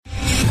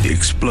The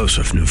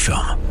explosive new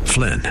film,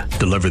 Flynn,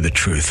 deliver the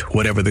truth,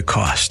 whatever the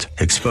cost,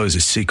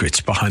 exposes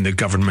secrets behind the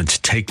government's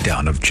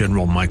takedown of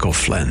General Michael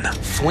Flynn.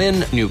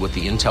 Flynn knew what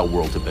the intel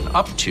world had been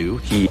up to.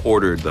 He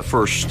ordered the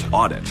first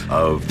audit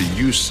of the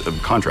use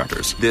of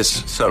contractors.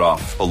 This set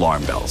off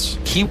alarm bells.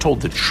 He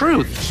told the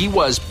truth. He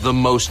was the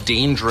most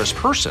dangerous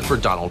person for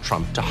Donald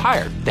Trump to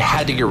hire. They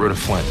had to get rid of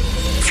Flynn.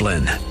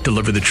 Flynn,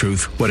 deliver the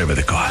truth, whatever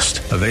the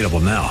cost. Available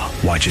now.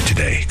 Watch it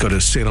today. Go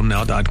to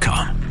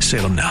salemnow.com.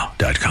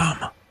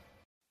 salemnow.com.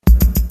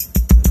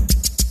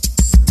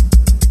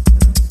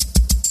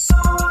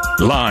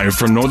 Live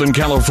from Northern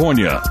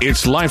California,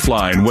 it's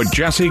Lifeline with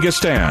Jesse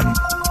Gastan.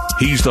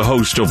 He's the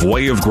host of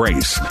Way of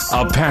Grace,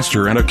 a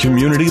pastor and a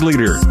community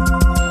leader.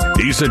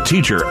 He's a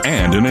teacher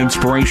and an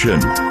inspiration.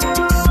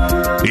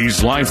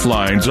 He's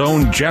Lifeline's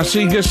own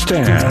Jesse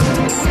Gastan.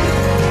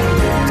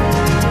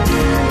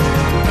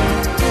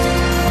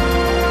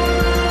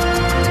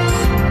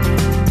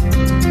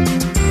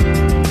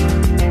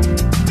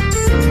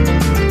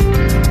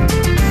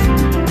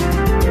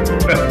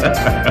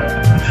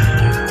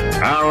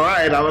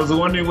 I was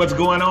wondering what's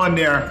going on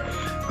there.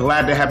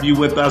 Glad to have you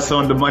with us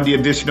on the Monday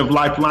edition of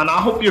Lifeline. I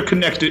hope you're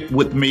connected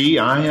with me.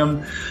 I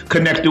am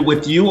connected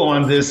with you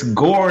on this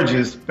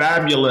gorgeous,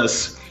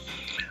 fabulous,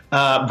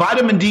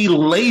 vitamin D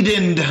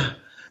laden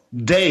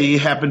day.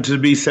 Happened to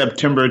be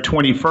September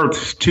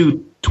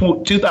 21st,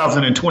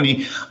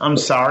 2020. I'm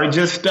sorry,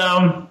 just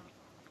a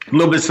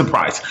little bit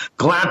surprised.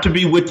 Glad to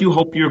be with you.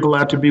 Hope you're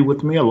glad to be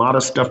with me. A lot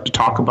of stuff to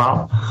talk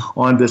about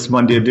on this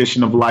Monday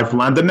edition of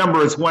Lifeline. The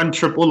number is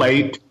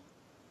 1-888-367-5329,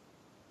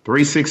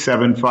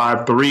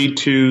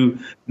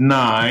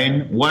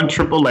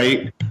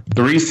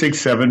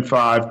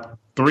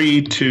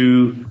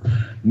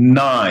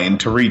 1-888-367-5329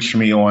 to reach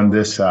me on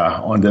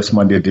this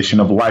Monday edition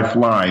of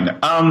Lifeline.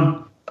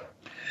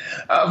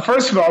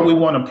 First of all, we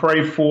want to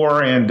pray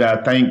for and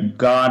thank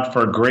God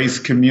for Grace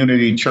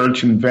Community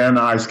Church in Van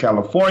Nuys,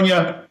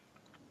 California.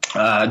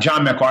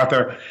 John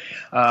MacArthur,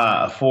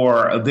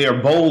 for their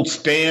bold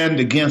stand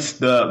against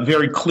the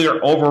very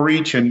clear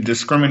overreach and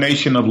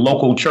discrimination of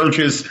local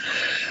churches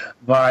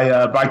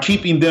by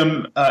keeping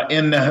them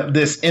in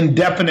this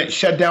indefinite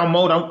shutdown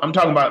mode. I'm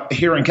talking about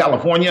here in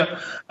California.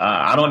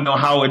 I don't know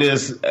how it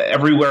is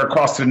everywhere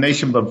across the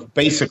nation, but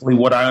basically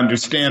what I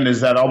understand is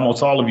that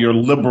almost all of your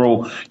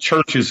liberal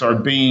churches are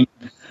being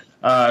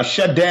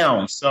shut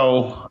down.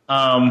 So,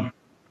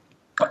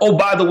 oh,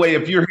 by the way,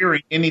 if you're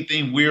hearing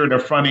anything weird or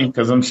funny,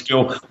 because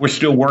we're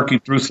still working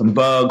through some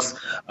bugs,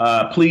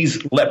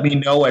 please let me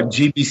know at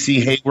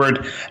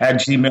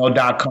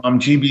gbchayward@gmail.com,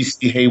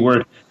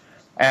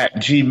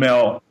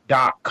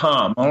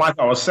 gbchayward@gmail.com. And like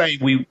I was saying,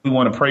 we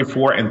want to pray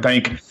for and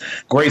thank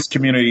Grace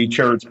Community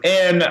Church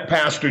and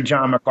Pastor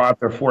John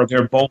MacArthur for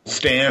their bold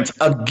stance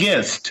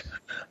against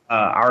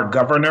our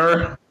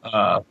governor,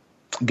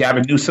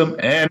 Gavin Newsom,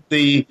 and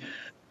the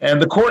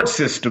court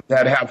system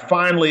that have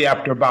finally,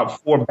 after about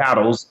 4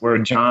 battles where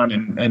John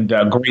and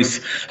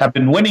Grace have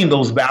been winning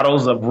those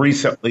battles of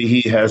recently,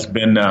 he has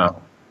been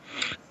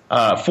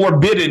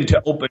forbidden to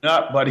open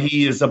up, but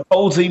he is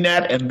opposing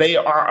that, and they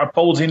are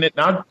opposing it,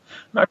 not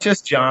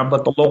just John,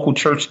 but the local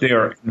church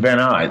there in Van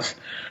Nuys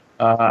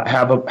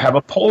have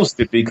opposed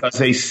it because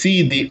they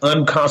see the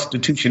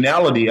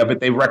unconstitutionality of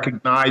it. They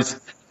recognize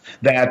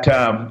that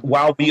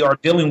while we are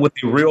dealing with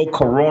the real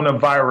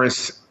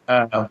coronavirus,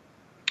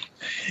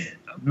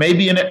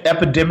 maybe an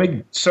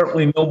epidemic,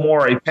 certainly no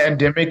more a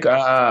pandemic.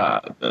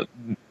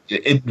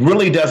 It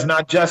really does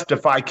not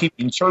justify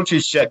keeping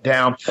churches shut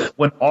down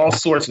when all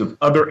sorts of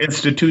other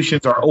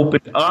institutions are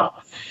opened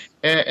up.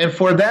 And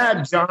for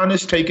that, John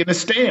is taking a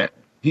stand.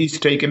 He's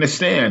taken a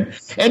stand.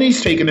 And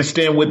he's taken a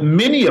stand with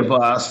many of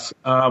us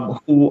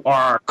who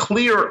are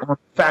clear on the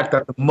fact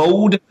that the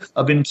mode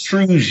of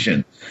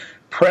intrusion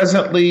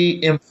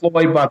presently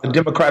employed by the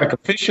Democratic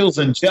officials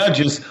and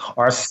judges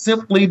are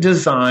simply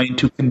designed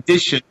to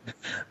condition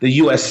the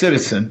U.S.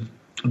 citizen,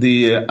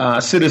 the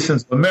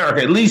citizens of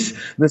America, at least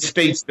the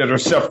states that are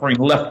suffering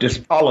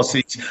leftist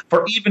policies,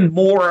 for even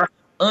more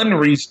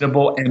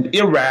unreasonable and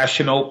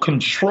irrational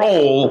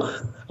control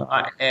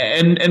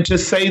and to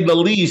say the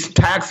least,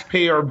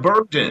 taxpayer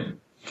burden.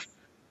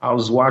 I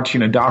was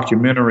watching a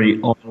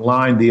documentary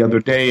online the other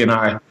day, and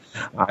I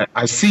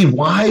see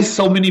why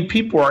so many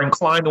people are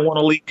inclined to want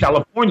to leave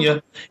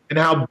California and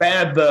how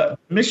bad the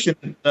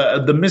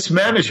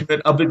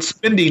mismanagement of its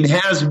spending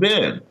has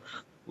been.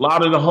 A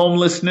lot of the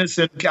homelessness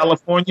in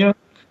California,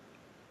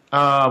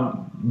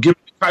 given the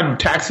kind of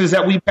taxes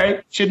that we pay,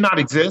 should not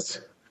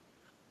exist.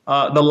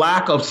 The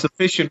lack of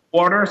sufficient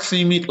water,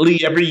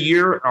 seemingly every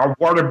year, our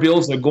water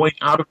bills are going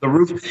out of the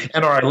roof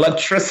and our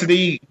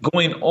electricity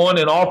going on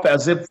and off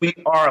as if we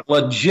are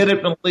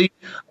legitimately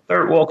a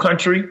third world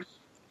country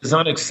is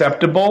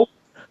unacceptable.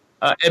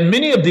 And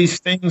many of these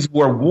things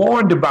were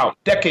warned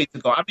about decades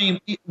ago. I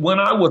mean, when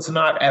I was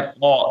not at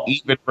all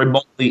even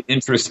remotely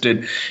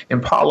interested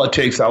in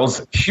politics, I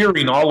was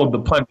hearing all of the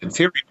pundits,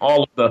 hearing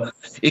all of the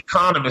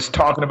economists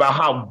talking about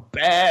how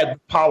bad the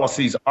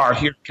policies are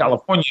here in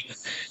California.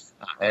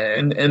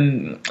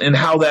 and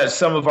how that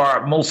some of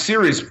our most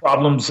serious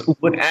problems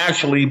would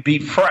actually be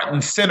front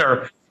and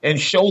center and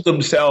show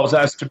themselves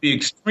as to be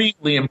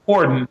extremely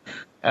important.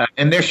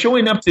 And they're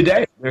showing up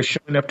today. They're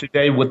showing up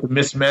today with the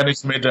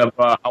mismanagement of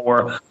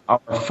our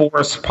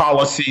forest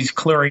policies,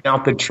 clearing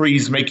out the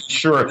trees, making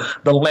sure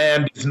the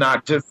land is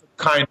not just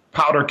kind of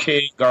powder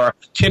keg or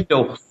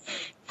kindle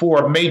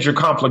for major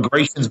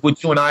conflagrations,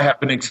 which you and I have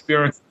been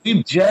experiencing.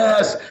 We've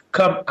just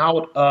come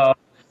out of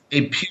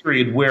a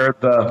period where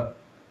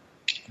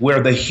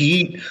the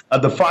heat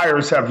of the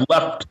fires have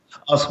left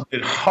us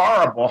with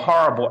horrible,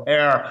 horrible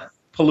air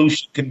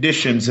pollution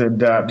conditions,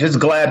 and just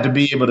glad to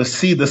be able to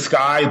see the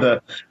sky,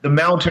 the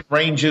mountain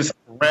ranges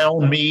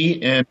around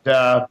me, and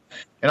I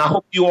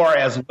hope you are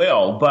as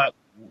well. But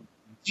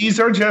these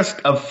are just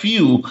a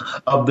few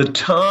of the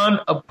ton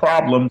of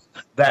problems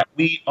that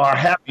we are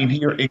having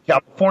here in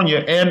California,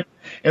 and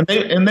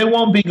they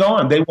won't be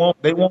gone. They won't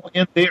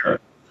end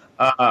there.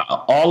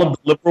 All of the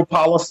liberal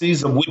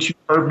policies of which you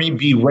heard me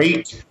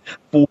berate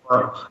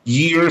for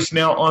years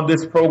now on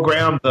this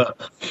program,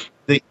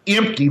 the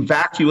empty,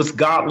 vacuous,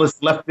 godless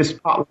leftist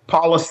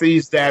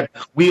policies that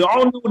we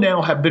all know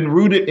now have been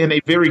rooted in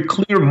a very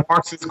clear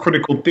Marxist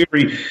critical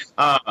theory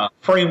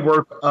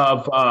framework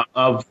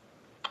of,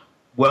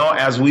 well,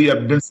 as we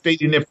have been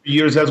stating it for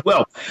years as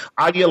well,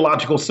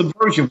 ideological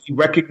subversion. We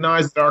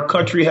recognize that our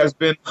country has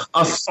been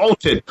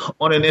assaulted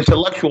on an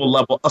intellectual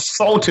level,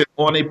 assaulted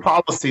on a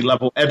policy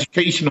level,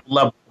 educational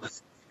level.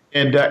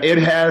 And it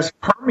has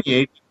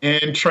permeated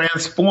and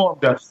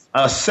transformed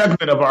a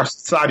segment of our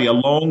society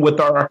along with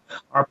our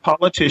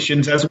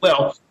politicians as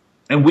well.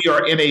 And we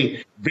are in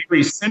a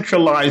very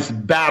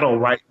centralized battle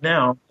right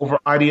now over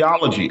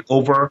ideology,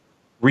 over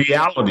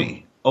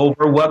reality,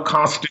 over what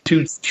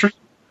constitutes truth.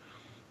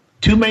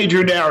 Two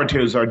major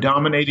narratives are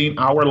dominating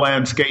our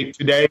landscape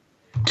today.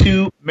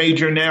 Two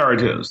major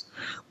narratives,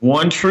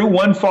 one true,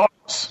 one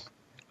false.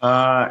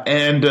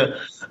 And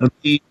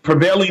the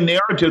prevailing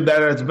narrative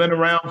that has been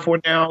around for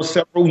now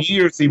several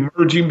years,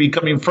 emerging,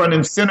 becoming front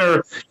and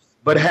center,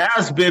 but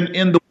has been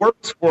in the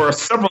works for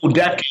several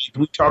decades.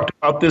 We talked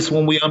about this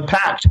when we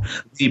unpacked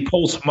the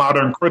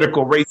postmodern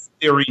critical race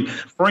theory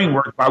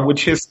framework by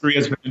which history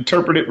has been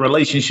interpreted,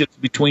 relationships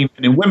between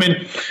men and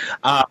women,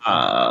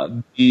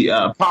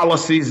 the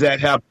policies that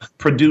have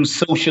produced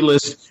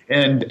socialist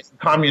and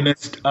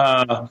communist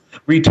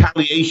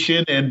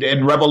retaliation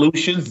and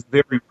revolutions,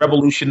 the very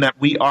revolution that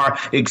we are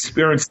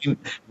experiencing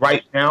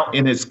right now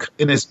in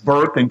its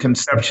birth and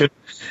conception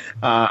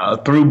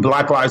through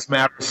Black Lives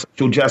Matter,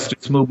 social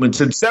justice movements,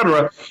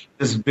 etc.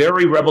 This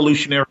very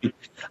revolutionary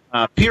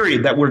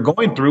period that we're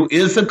going through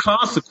is a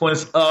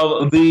consequence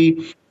of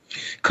the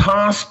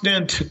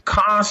constant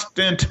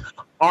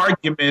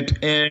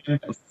argument and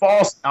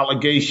false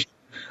allegation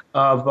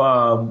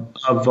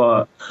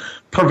of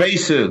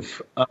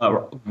pervasive,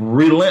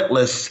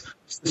 relentless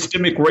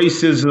systemic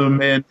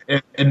racism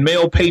and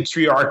male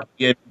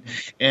patriarchy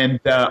and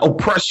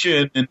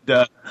oppression and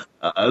the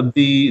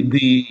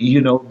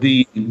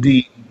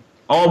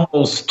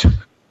almost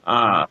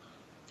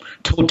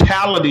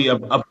totality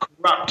of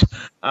corrupt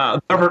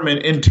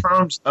government in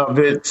terms of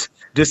its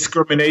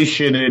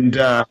discrimination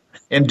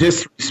and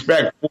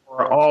disrespect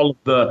for all of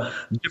the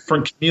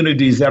different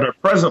communities that are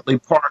presently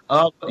part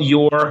of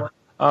your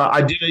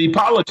identity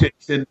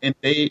politics, and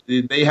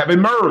they have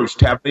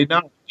emerged, have they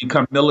not,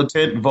 become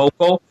militant,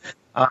 vocal,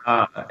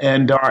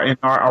 and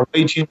are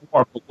waging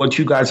war. But what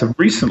you guys have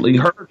recently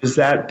heard is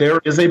that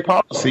there is a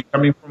policy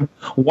coming from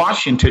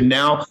Washington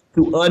now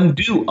to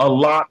undo a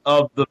lot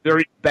of the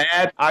very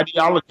bad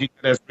ideology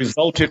that has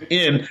resulted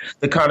in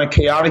the kind of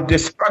chaotic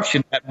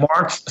destruction that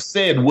Marx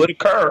said would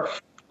occur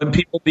when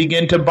people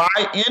begin to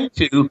buy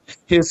into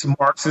his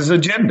Marxist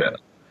agenda.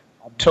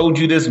 I've told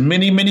you this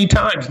many, many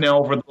times now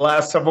over the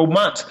last several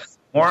months.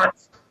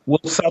 Marx will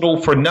settle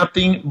for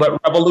nothing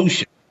but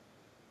revolution.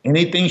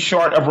 Anything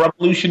short of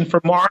revolution for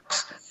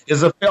Marx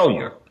is a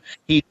failure.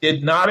 He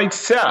did not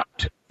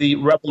accept the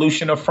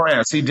Revolution of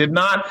France. He did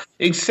not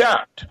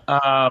accept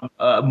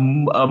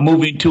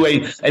moving to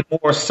a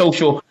more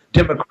social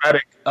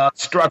democratic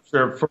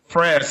structure for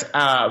France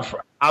out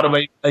of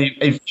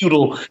a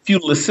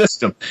feudalist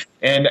system.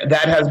 And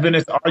that has been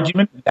his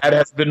argument. That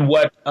has been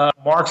what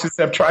Marxists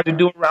have tried to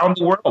do around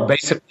the world,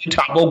 basically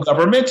topple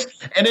governments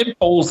and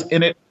impose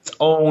in its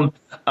own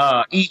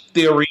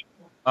e-theory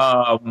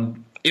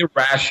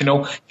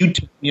irrational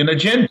utopian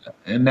agenda.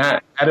 And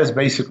that is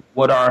basically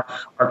what our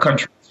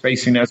country is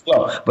facing as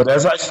well. But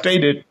as I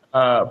stated,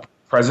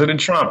 President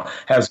Trump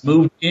has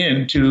moved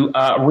in to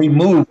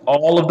remove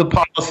all of the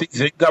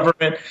policies in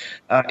government,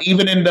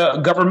 even in the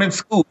government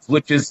schools,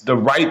 which is the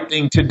right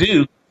thing to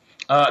do,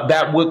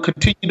 that would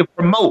continue to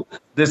promote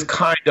this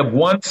kind of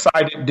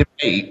one-sided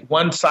debate,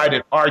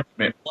 one-sided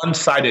argument,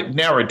 one-sided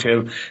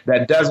narrative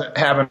that doesn't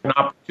have an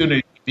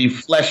opportunity to be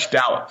fleshed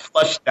out,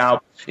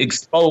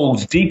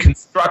 exposed,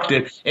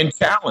 deconstructed, and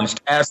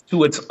challenged as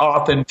to its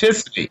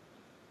authenticity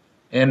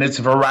and its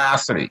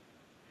veracity.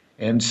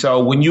 And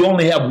so when you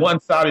only have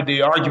one side of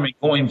the argument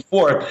going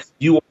forth,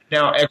 you are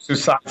now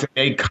exercising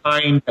a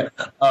kind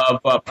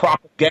of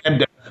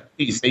propaganda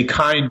piece, a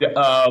kind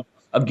of,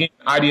 again,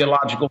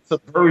 ideological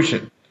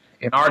subversion.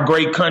 In our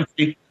great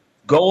country,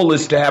 goal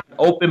is to have an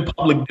open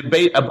public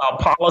debate about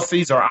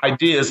policies or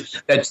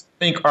ideas that you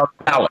think are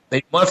valid.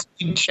 They must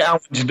be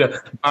challenged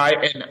by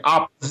an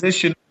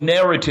opposition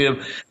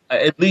narrative.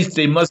 At least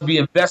they must be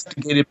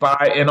investigated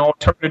by an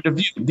alternative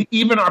view.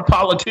 Even our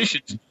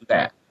politicians do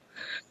that.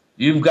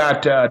 You've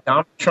got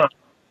Donald Trump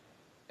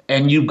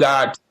and you've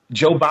got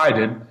Joe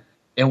Biden.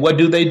 And what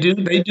do? They do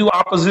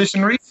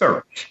opposition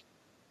research.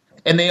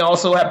 And they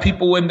also have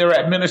people in their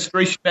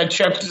administration that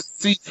check to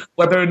see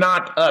whether or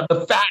not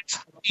the facts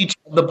of each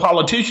of the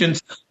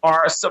politicians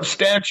are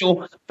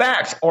substantial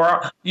facts,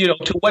 or,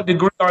 to what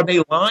degree are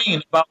they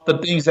lying about the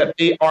things that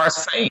they are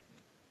saying.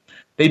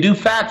 They do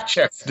fact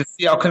checks to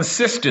see how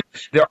consistent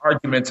their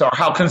arguments are,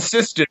 how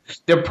consistent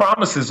their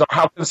promises are,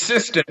 how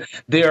consistent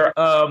their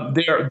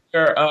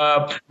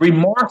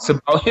remarks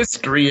about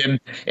history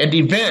and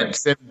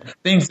events and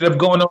things that have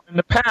gone on in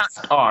the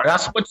past are.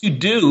 That's what you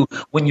do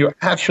when you're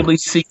actually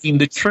seeking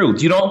the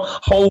truth. You don't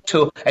hold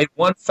to a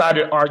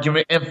one-sided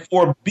argument and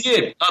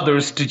forbid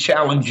others to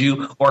challenge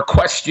you or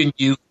question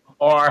you,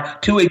 or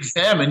to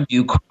examine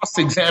you,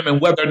 cross-examine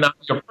whether or not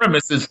your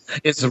premise is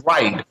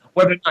right,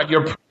 whether or not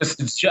your premise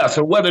is just,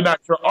 or whether or not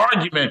your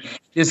argument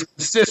is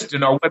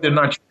consistent, or whether or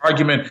not your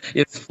argument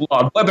is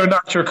flawed, whether or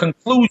not your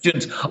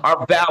conclusions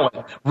are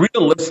valid,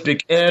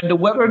 realistic, and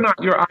whether or not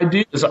your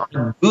ideas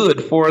are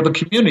good for the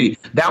community.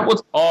 That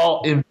was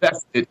all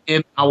invested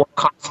in our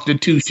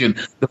Constitution,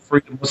 the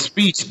freedom of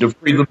speech, the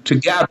freedom to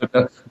gather,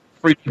 the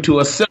freedom to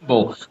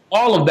assemble.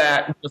 All of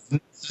that was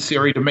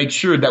necessary to make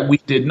sure that we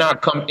did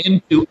not come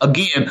into,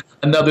 again,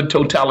 another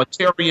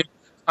totalitarian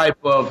type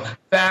of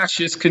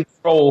fascist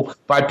control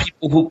by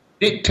people who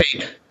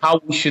dictate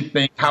how we should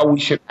think, how we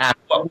should act,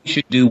 what we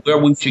should do, where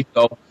we should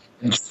go.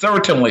 And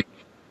certainly,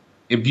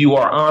 if you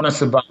are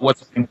honest about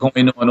what's been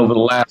going on over the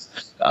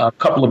last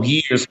couple of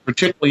years,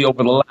 particularly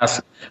over the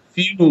last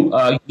few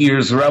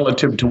years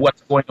relative to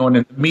what's going on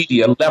in the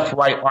media,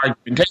 left-right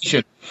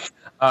argumentation,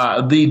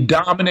 the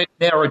dominant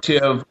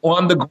narrative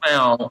on the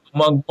ground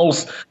among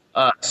most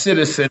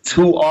citizens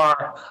who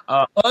are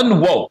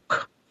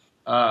unwoke,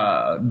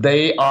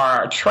 they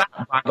are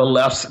trapped by the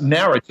left's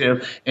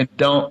narrative and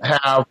don't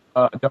have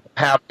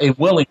a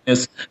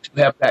willingness to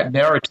have that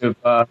narrative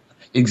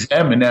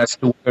examined as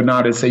to whether or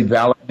not it's a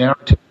valid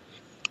narrative,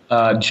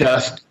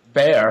 just,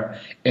 fair,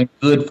 and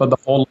good for the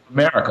whole of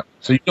America.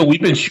 So,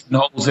 we've been shooting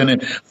holes in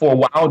it for a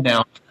while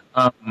now.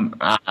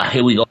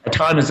 Here we go.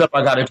 Time is up.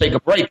 I got to take a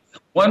break.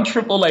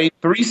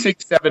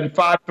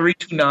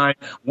 1-888-367-5329.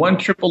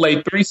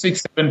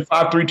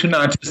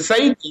 1-888-367-5329. To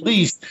say the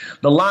least,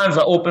 the lines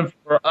are open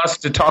for us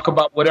to talk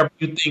about whatever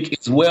you think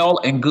is well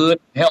and good,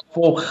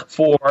 helpful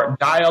for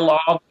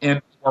dialogue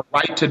and for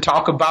right to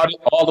talk about it,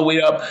 all the way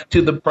up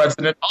to the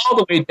president, all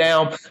the way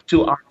down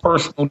to our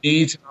personal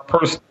needs and our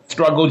personal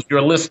struggles.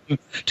 You're listening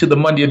to the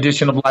Monday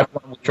edition of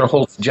Lifeline with your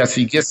host,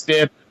 Jesse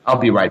Gistan. I'll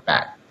be right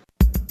back.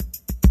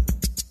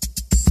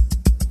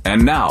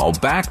 And now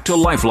back to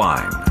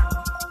Lifeline.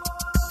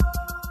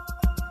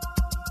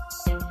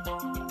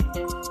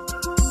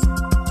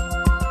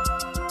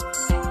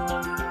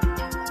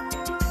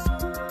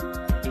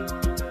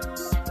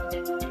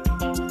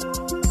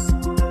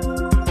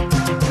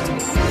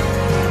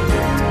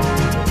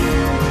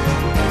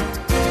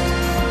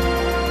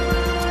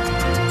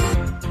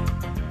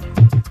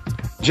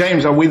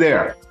 James, are we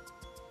there?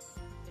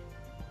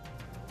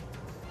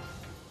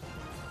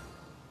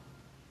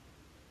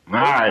 All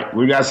right,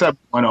 we got something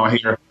going on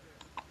here.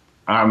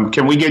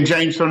 Can we get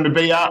James from the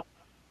Bay out?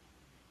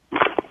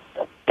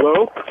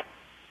 Hello?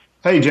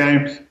 Hey,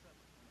 James.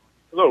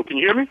 Hello, can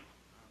you hear me?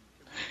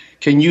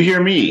 Can you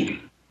hear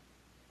me?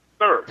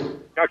 Sir,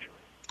 gotcha.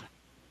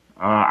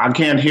 I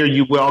can't hear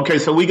you well. Okay,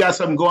 so we got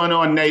something going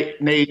on, Nate,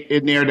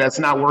 in there that's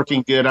not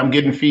working good. I'm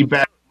getting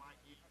feedback.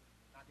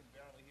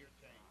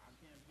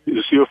 Is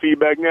it still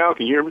feedback now?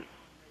 Can you hear me?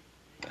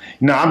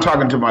 No, I'm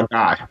talking to my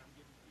guy.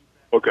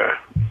 Okay.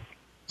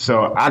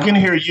 So I can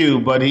hear you,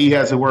 but he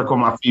has to work on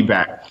my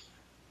feedback.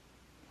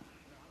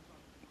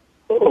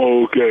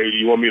 Okay.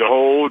 You want me to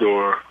hold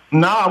or?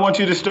 No, I want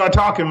you to start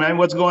talking, man.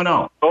 What's going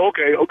on?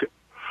 Okay.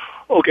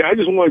 I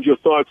just wanted your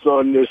thoughts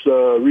on this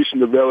recent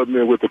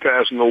development with the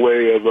passing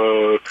away of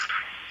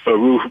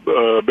Ruth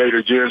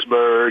Bader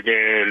Ginsburg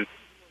and,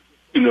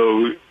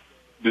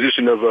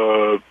 position of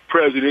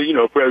president.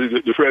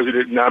 The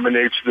president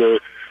nominates the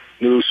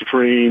new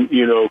Supreme,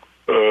 the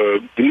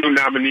new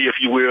nominee, if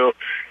you will.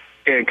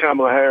 And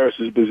Kamala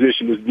Harris's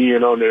position as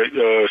being on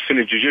the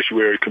Senate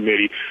Judiciary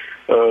Committee.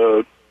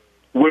 How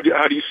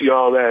do you see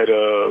all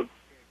that,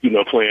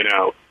 playing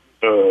out?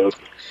 Because,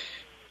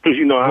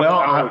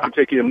 I can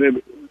take him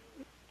limit.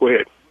 Go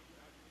ahead.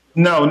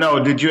 No.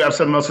 Did you have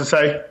something else to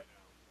say?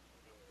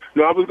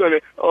 No, I was going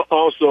to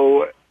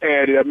also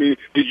add,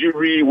 did you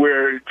read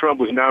where Trump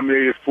was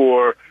nominated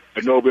for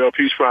a Nobel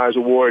Peace Prize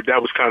award,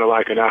 that was kind of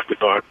like an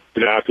afterthought,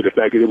 after the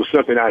fact. It was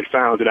something I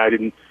found that I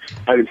didn't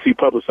see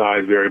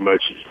publicized very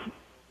much.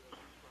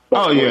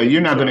 Oh yeah,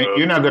 you're not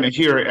gonna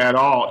hear it at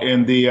all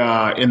in the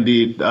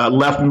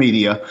left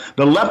media.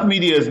 The left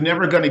media is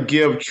never going to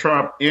give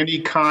Trump any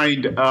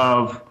kind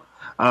of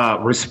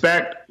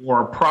respect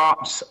or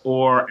props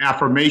or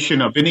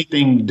affirmation of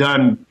anything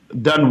done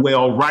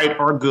well, right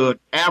or good,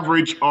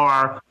 average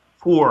or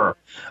poor.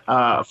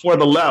 For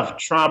the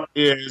left, Trump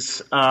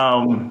is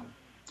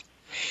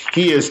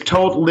he is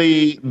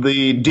totally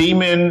the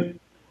demon,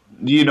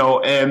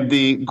 and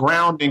the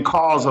grounding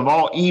cause of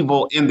all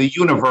evil in the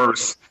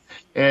universe.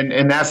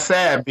 And that's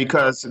sad,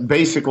 because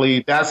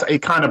basically that's a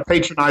kind of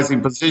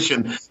patronizing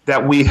position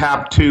that we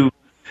have to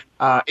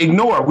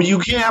ignore. Well, you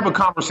can't have a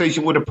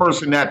conversation with a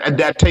person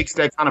that takes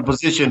that kind of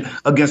position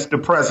against the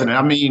president.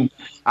 I mean,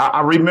 I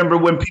remember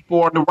when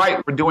people on the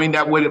right were doing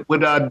that with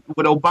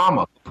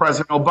Obama,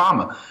 President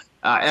Obama.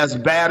 As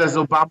bad as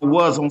Obama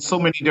was on so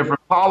many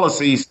different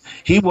policies,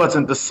 he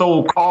wasn't the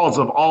sole cause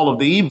of all of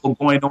the evil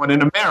going on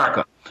in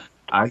America.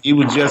 He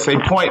was just a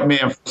point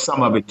man for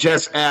some of it,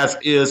 just as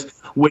is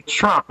with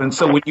Trump. And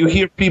so when you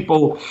hear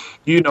people,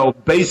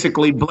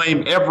 basically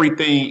blame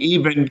everything,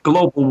 even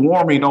global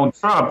warming, on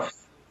Trump,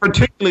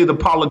 particularly the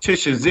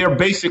politicians, they're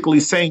basically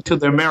saying to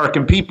the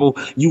American people,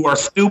 you are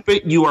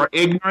stupid, you are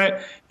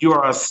ignorant, you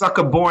are a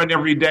sucker born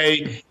every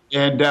day.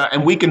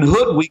 And we can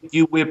hoodwink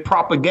you with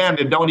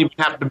propaganda. Don't even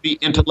have to be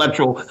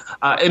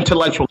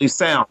intellectually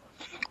sound.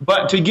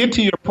 But to get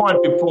to your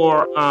point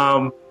before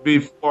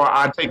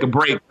I take a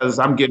break, because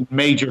I'm getting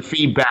major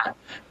feedback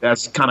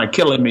that's kind of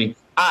killing me.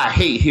 I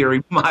hate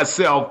hearing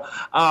myself.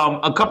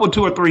 A couple,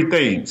 2 or 3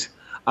 things.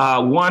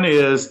 One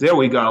is, there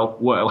we go.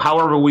 Well,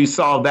 however we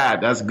solve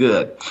that, that's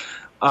good.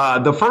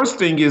 The first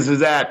thing is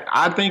that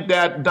I think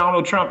that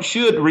Donald Trump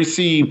should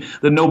receive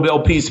the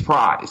Nobel Peace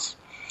Prize.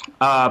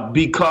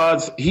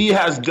 Because he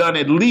has done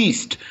at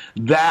least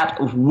that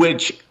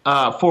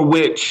for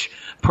which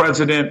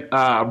President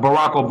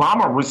Barack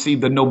Obama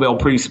received the Nobel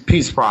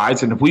Peace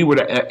Prize. And if we were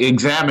to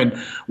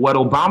examine what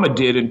Obama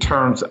did in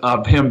terms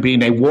of him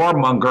being a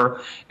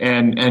warmonger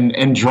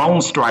and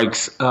drone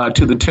strikes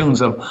to the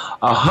tunes of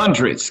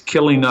hundreds,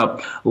 killing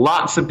up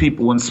lots of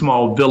people in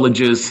small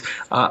villages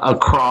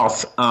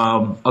across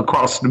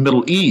the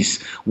Middle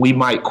East, we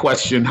might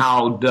question,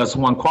 how does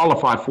one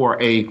qualify for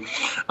a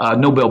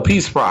Nobel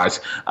Peace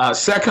Prize?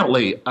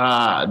 Secondly,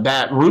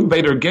 that Ruth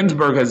Bader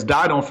Ginsburg has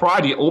died on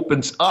Friday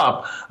opens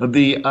up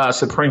the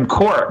Supreme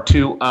Court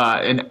to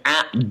an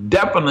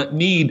definite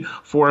need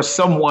for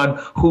someone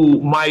who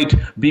might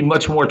be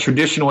much more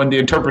traditional in the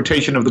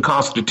interpretation of the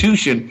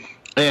Constitution,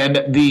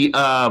 and the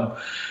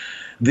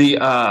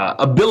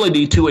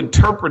ability to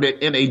interpret it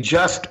in a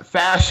just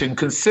fashion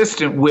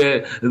consistent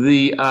with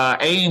the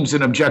aims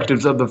and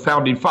objectives of the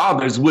founding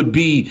fathers would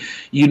be,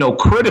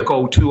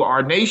 critical to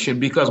our nation,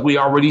 because we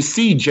already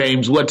see,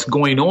 James, what's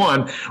going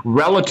on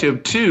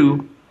relative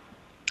to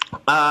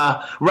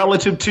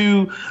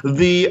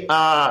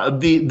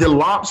the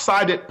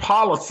lopsided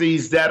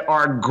policies that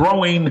are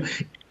growing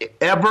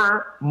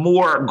ever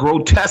more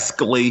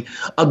grotesquely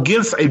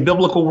against a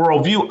biblical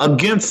worldview,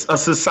 against a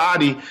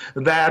society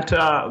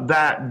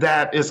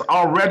that is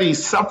already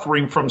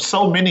suffering from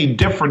so many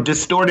different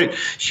distorted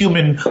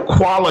human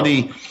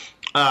quality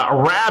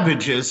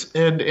ravages,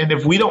 and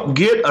if we don't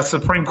get a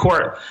Supreme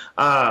Court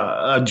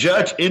a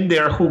judge in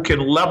there who can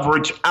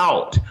leverage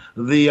out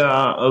the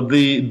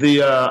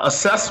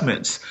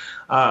assessments,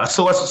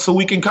 so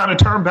we can kind of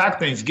turn back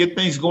things, get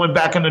things going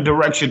back in a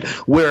direction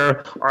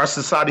where our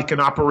society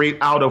can operate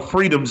out of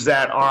freedoms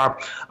that are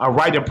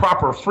right and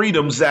proper,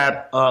 freedoms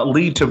that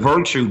lead to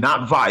virtue,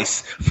 not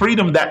vice,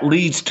 freedom that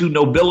leads to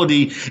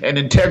nobility and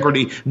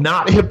integrity,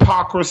 not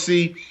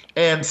hypocrisy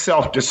and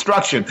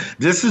self-destruction.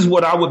 This is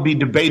what I would be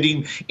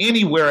debating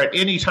anywhere at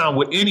any time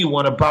with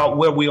anyone about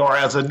where we are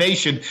as a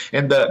nation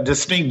and the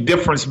distinct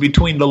difference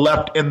between the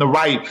left and the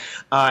right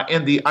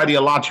in the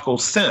ideological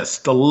sense.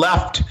 The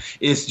left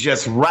is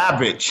just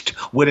ravaged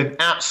with an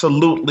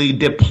absolutely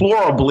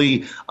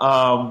deplorably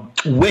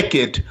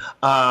wicked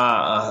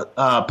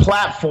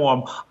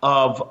platform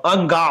of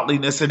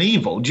ungodliness and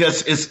evil.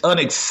 Just is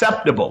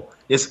unacceptable.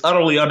 It's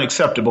utterly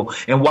unacceptable.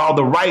 And while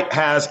the right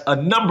has a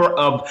number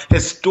of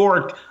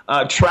historic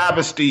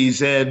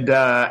travesties and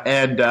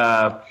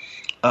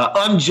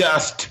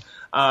unjust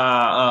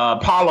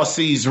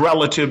policies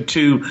relative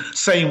to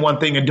saying one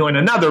thing and doing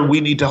another,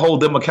 we need to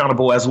hold them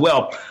accountable as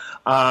well.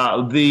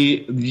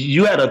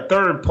 You had a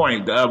third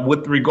point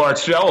with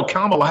regards to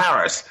Kamala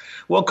Harris.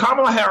 Well,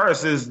 Kamala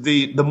Harris is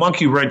the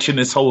monkey wrench in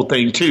this whole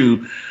thing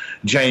too,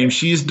 James.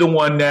 She's the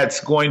one that's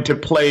going to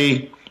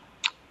play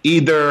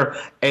either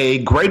a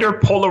greater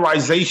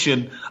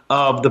polarization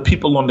of the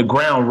people on the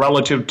ground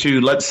relative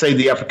to, let's say,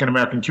 the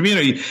African-American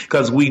community,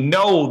 because we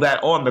know that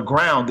on the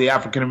ground, the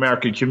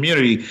African-American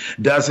community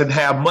doesn't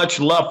have much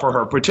love for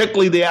her,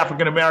 particularly the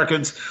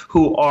African-Americans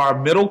who are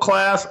middle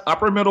class,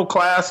 upper middle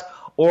class,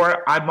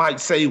 or I might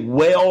say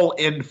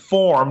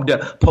well-informed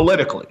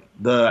politically.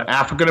 The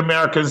African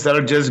Americans that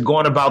are just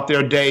going about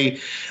their day,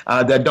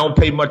 that don't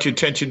pay much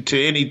attention to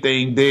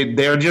anything,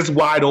 they're just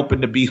wide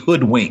open to be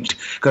hoodwinked,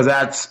 because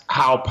that's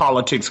how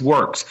politics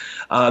works.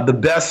 The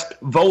best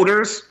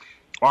voters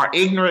are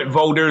ignorant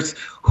voters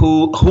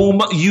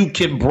whom you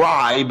can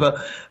bribe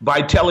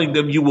by telling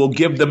them you will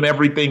give them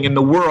everything in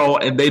the world,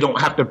 and they don't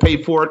have to pay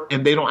for it,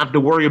 and they don't have to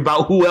worry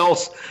about who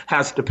else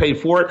has to pay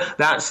for it.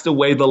 That's the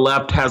way the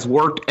left has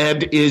worked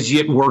and is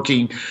yet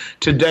working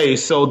today.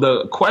 So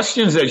the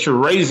questions that you're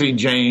raising,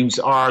 James,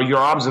 are your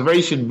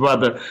observation,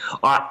 brother,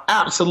 are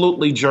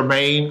absolutely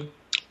germane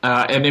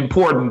and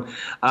important,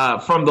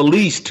 from the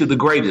least to the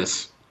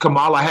greatest.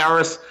 Kamala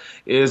Harris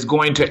is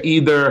going to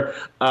either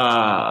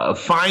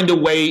find a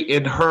way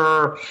in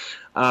her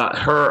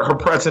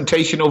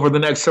presentation over the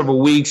next several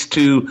weeks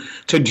to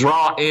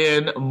draw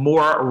in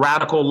more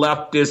radical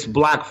leftist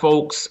black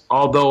folks,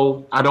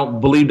 although I don't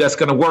believe that's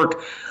going to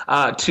work,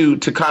 to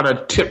kind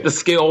of tip the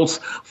scales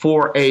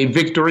for a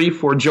victory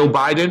for Joe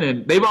Biden.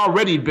 And they've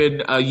already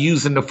been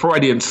using the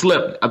Freudian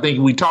slip. I think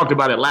we talked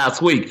about it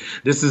last week.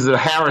 This is a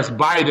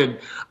Harris-Biden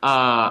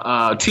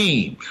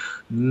team.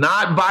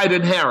 Not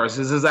Biden-Harris.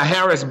 This is a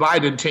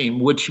Harris-Biden team,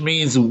 which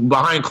means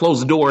behind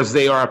closed doors,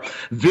 they are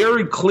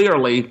very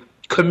clearly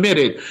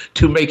committed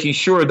to making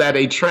sure that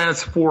a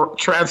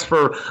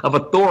transfer of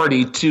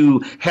authority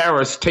to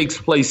Harris takes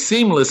place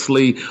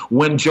seamlessly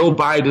when Joe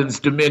Biden's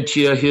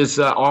dementia, his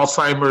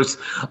Alzheimer's,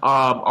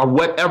 or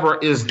whatever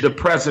is the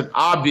present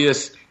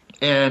obvious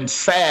and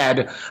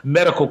sad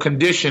medical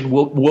condition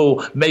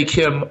will make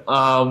him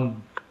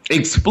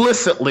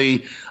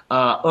explicitly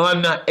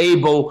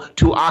unable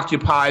to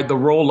occupy the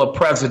role of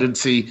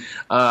presidency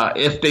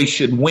if they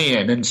should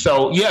win. And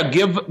so, yeah,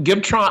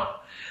 give Trump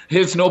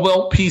his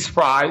Nobel Peace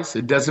Prize.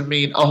 It doesn't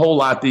mean a whole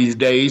lot these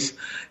days.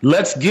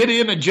 Let's get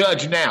in a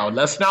judge now.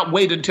 Let's not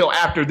wait until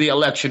after the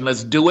election.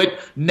 Let's do it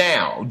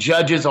now.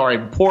 Judges are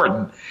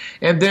important.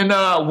 And then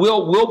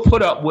we'll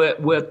put up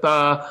with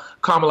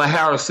Kamala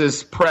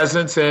Harris's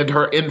presence and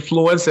her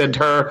influence and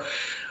her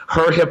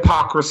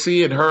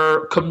hypocrisy and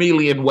her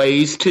chameleon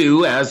ways,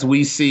 too, as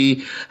we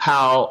see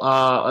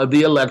how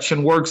the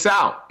election works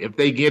out. If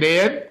they get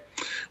in,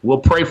 we'll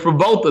pray for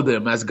both of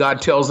them, as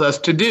God tells us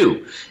to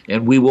do.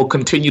 And we will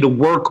continue to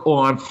work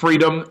on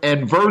freedom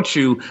and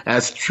virtue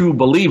as true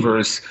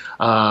believers,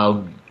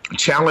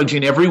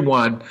 challenging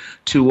everyone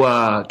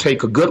to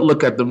take a good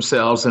look at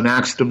themselves and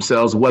ask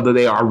themselves whether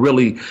they are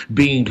really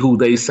being who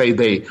they say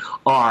they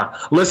are.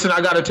 Listen, I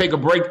got to take a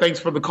break. Thanks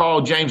for the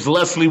call, James.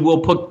 Leslie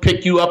will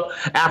pick you up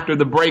after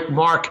the break.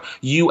 Mark,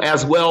 you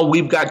as well.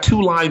 We've got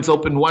two lines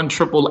open,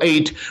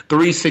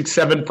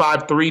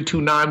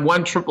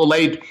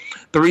 1-888-367-5329,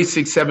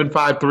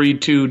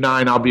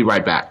 1-888-367-5329. I'll be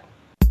right back.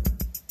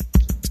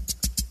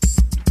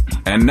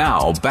 And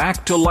now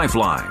back to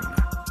Lifeline.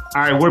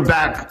 All right, we're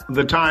back.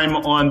 The time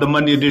on the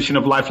Monday edition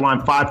of Lifeline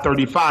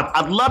 535.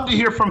 I'd love to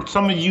hear from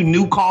some of you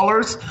new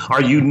callers or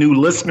you new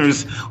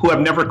listeners who have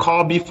never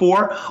called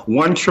before.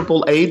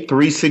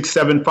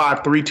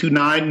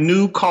 1-888-367-5329.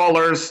 New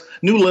callers,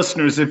 new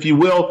listeners, if you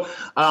will.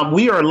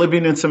 We are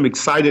living in some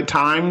excited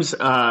times,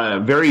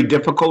 very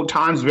difficult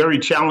times, very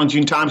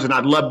challenging times, and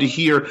I'd love to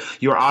hear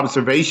your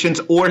observations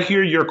or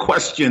hear your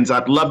questions.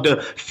 I'd love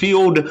to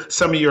field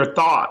some of your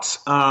thoughts.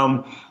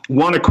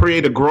 Want to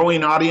create a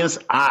growing audience.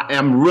 I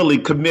am really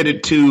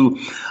committed to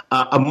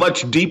a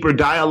much deeper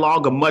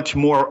dialogue, a much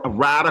more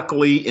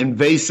radically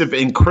invasive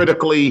and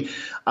critically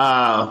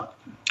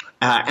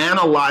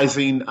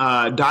analyzing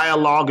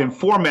dialogue and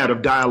format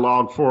of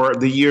dialogue for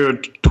the year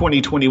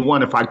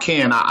 2021, if I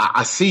can.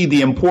 I see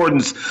the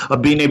importance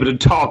of being able to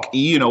talk,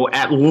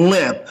 at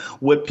length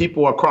with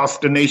people across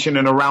the nation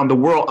and around the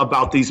world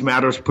about these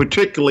matters,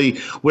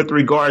 particularly with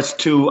regards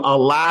to a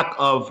lack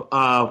of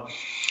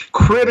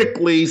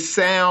critically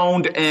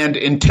sound and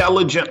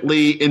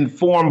intelligently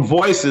informed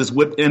voices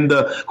within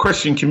the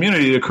Christian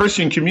community. The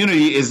Christian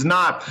community is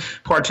not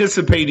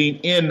participating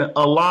in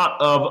a lot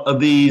of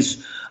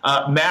these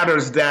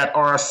matters that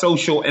are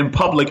social and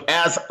public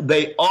as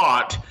they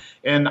ought.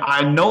 And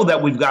I know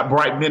that we've got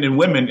bright men and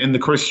women in the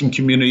Christian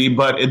community,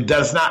 but it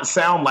does not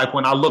sound like,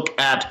 when I look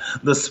at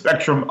the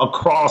spectrum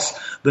across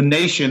the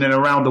nation and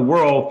around the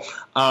world,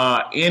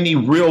 any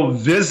real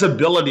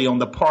visibility on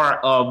the part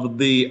of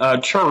the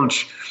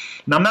church.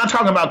 Now, I'm not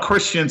talking about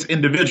Christians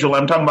individually.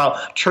 I'm talking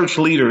about church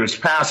leaders,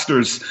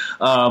 pastors,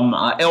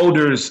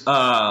 elders,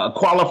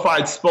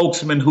 qualified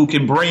spokesmen who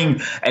can bring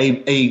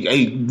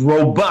a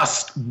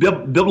robust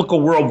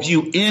biblical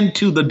worldview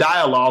into the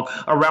dialogue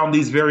around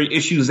these very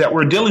issues that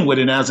we're dealing with.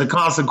 And as a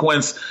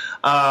consequence,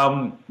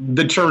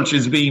 the church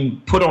is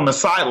being put on the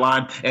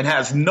sideline and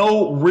has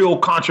no real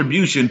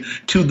contribution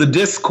to the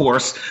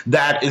discourse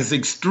that is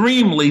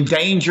extremely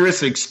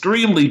dangerous,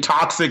 extremely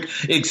toxic,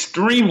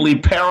 extremely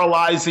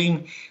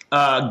paralyzing,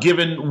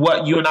 given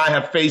what you and I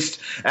have faced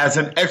as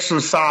an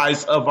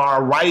exercise of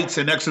our rights,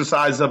 an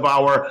exercise of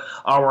our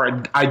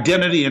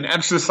identity, an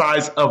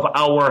exercise of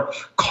our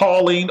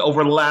calling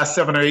over the last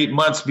 7 or 8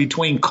 months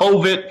between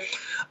COVID,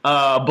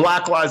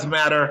 Black Lives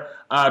Matter,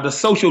 the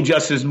social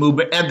justice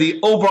movement, and the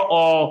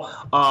overall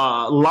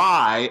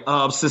lie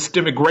of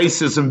systemic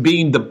racism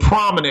being the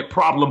prominent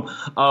problem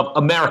of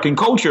American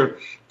culture.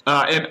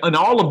 And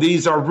all of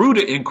these are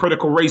rooted in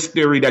critical race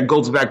theory that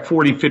goes back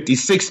 40, 50,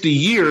 60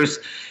 years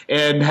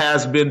and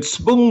has been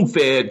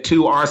spoon-fed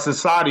to our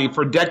society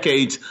for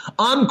decades,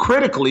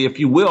 uncritically, if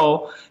you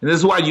will. And this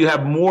is why you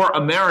have more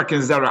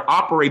Americans that are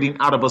operating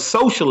out of a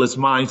socialist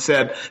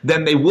mindset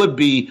than they would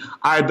be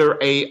either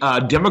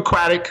a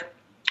democratic,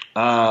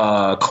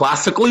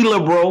 classically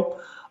liberal,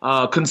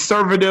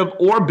 conservative,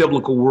 or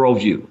biblical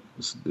worldview.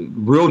 The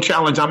real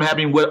challenge I'm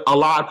having with a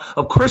lot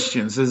of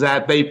Christians is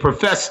that they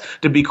profess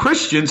to be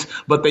Christians,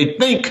 but they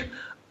think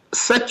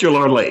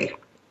secularly.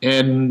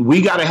 And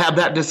we got to have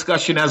that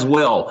discussion as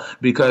well,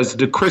 because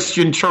the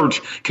Christian church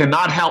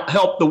cannot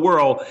help the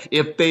world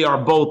if they are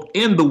both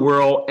in the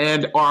world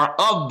and are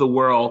of the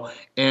world.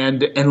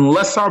 And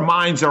unless our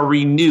minds are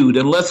renewed,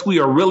 unless we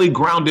are really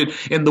grounded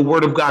in the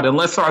Word of God,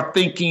 unless our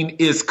thinking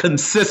is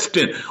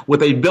consistent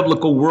with a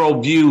biblical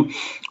worldview,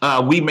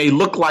 we may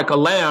look like a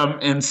lamb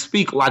and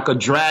speak like a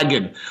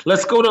dragon.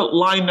 Let's go to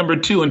line number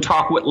 2 and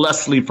talk with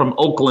Leslie from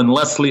Oakland.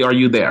 Leslie, are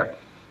you there?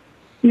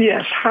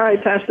 Yes. Hi,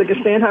 Pastor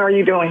Gastan. How are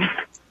you doing?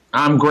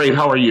 I'm great.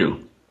 How are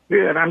you?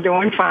 Good. I'm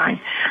doing fine.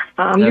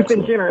 You've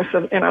been generous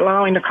in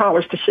allowing the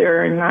callers to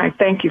share, and I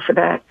thank you for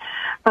that.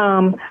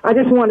 I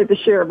just wanted to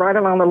share right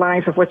along the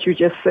lines of what you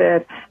just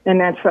said,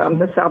 and that's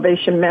the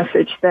salvation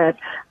message that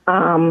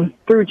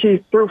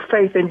through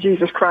faith in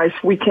Jesus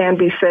Christ, we can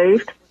be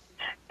saved.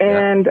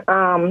 And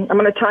I'm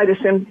going to tie this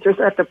in just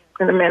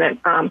in a minute.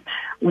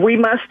 We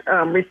must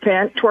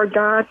repent toward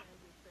God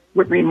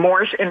with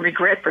remorse and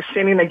regret for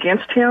sinning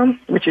against him,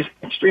 which is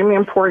extremely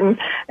important,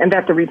 and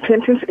that the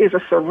repentance is a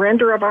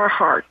surrender of our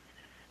heart,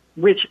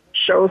 which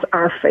shows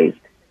our faith.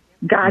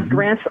 God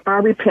grants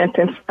our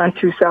repentance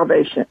unto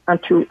salvation,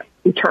 unto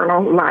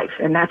eternal life,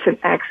 and that's in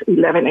Acts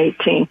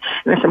 11:18.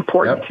 And it's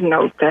important to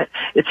note that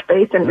it's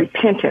faith and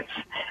repentance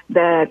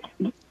that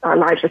our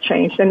lives are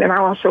changed. And then I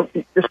also,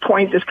 there's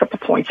a couple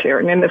of points here.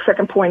 And then the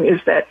second point is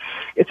that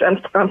it's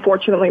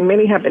unfortunately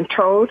many have been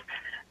told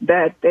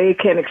that they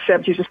can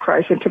accept Jesus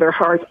Christ into their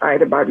hearts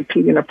either by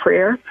repeating a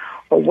prayer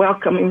or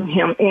welcoming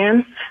him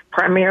in,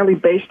 primarily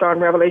based on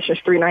Revelations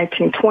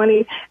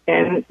 3:19-20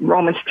 and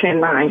Romans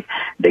 10:9.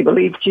 They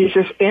believe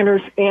Jesus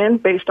enters in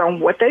based on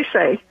what they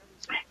say,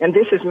 and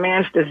this is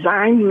man's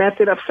designed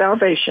method of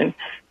salvation,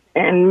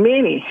 and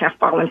many have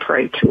fallen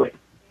prey to it.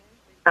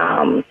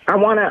 I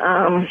want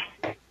to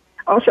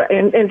also,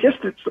 and just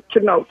to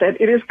note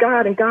that it is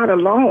God and God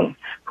alone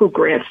who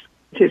grants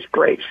his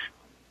grace.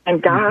 And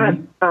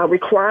God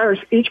requires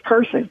each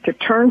person to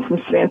turn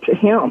from sin to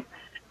him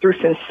through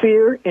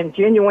sincere and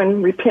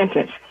genuine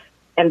repentance.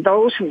 And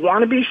those who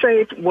want to be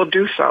saved will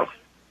do so.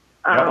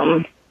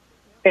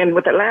 And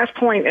with the last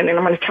point, and then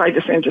I'm going to tie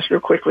this in just real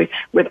quickly,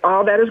 with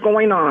all that is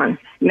going on,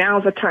 now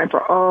is the time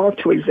for all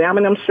to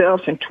examine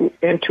themselves and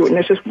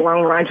this is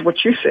along the lines of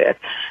what you said,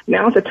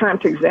 now is the time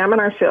to examine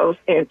ourselves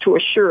and to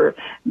assure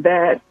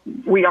that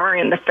we are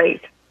in the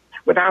faith.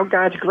 Without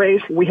God's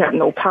grace, we have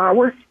no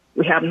power,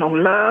 we have no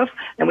love,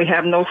 and we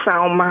have no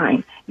sound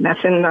mind. And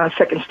that's in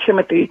 2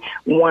 Timothy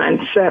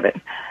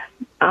 1:7.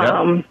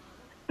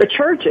 The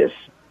churches,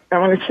 I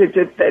want to say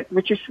that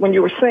what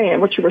you were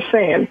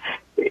saying,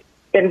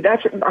 and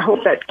that's, I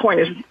hope that point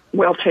is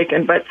well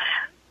taken, but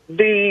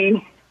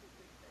the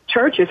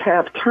churches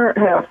have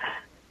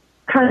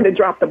kind of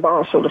dropped the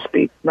ball, so to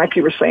speak, like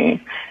you were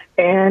saying.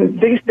 And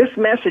this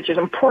message is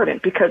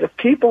important because if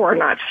people are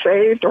not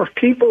saved, or if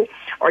people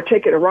are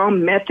taking the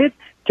wrong method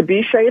to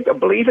be saved or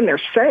believing they're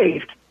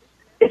saved,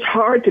 it's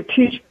hard to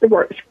teach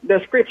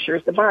the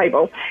scriptures, the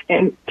Bible,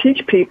 and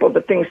teach people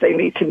the things they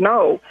need to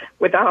know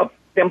without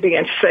them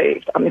being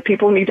saved. I mean,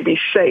 people need to be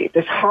saved.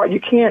 It's hard. You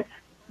can't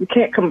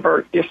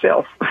convert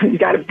yourself. You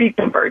got to be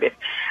converted.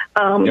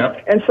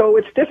 And so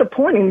it's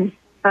disappointing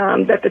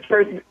that the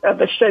church,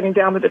 the shutting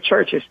down of the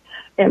churches.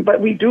 But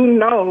we do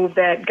know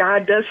that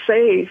God does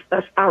save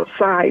us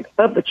outside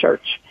of the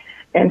church.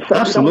 And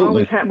so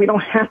we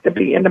don't have to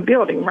be in the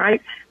building,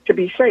 right, to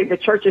be saved.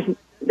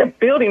 The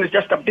building is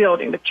just a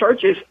building. The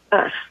church is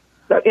us,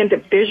 the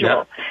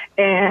individual.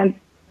 And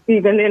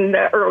even in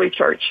the early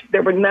church,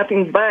 there were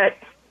nothing but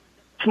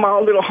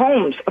small little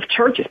homes of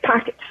churches,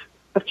 pockets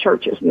of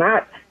churches,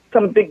 not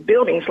some big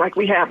buildings like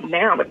we have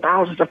now with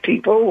thousands of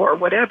people or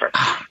whatever.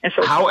 And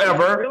so,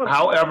 However,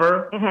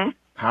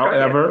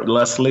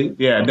 Leslie,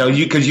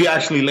 because you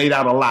actually laid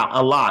out a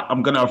lot.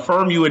 I'm going to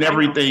affirm you in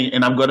everything,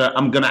 and I'm going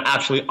to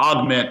actually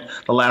augment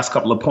the last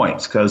couple of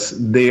points because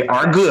they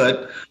are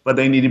good, but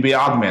they need to be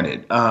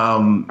augmented.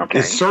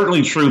 It's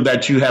certainly true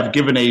that you have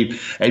given a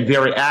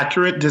very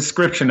accurate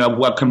description of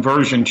what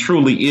conversion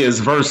truly is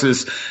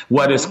versus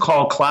what is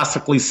called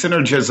classically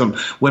synergism.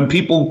 When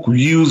people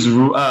use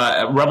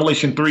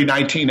Revelation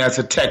 3:19 as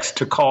a text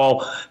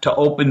to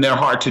open their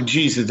heart to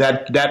Jesus,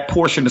 that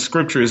portion of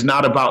scripture is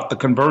not about the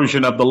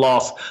conversion of of the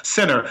lost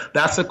sinner.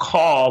 That's a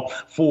call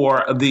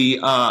for the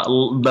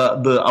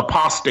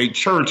apostate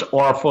church,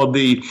 or for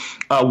the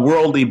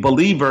worldly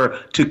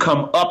believer, to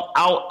come up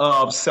out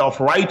of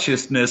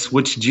self-righteousness,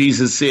 which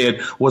Jesus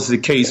said was the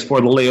case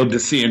for the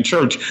Laodicean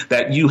church,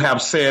 that you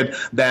have said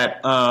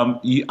that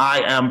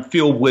I am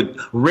filled with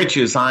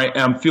riches, I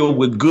am filled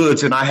with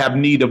goods, and I have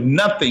need of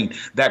nothing.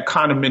 That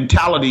kind of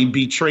mentality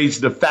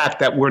betrays the fact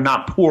that we're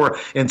not poor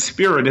in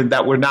spirit, and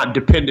that we're not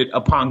dependent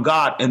upon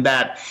God, and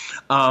that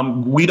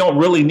we don't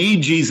really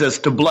need Jesus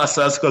to bless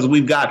us, because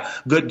we've got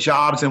good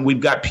jobs, and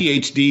we've got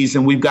PhDs,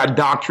 and we've got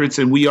doctorates,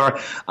 and we are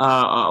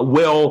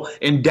well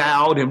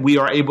endowed, and we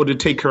are able to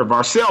take care of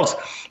ourselves.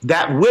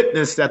 That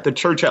witness that the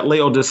church at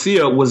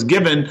Laodicea was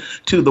given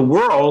to the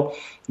world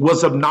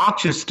was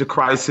obnoxious to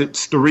Christ.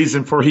 It's the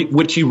reason for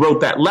which he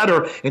wrote that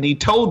letter. And he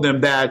told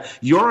them that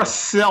your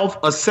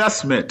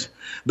self-assessment,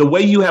 the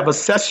way you have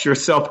assessed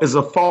yourself, is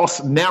a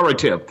false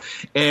narrative.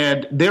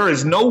 And there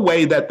is no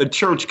way that the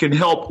church can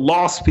help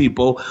lost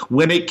people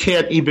when it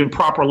can't even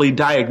properly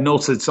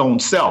diagnose its own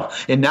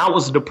self. And that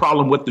was the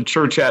problem with the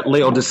church at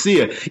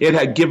Laodicea. It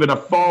had given a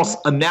false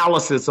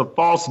analysis, a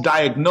false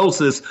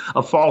diagnosis,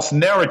 a false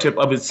narrative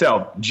of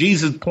itself.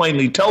 Jesus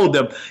plainly told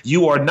them,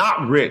 you are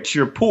not rich,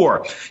 you're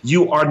poor.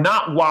 You are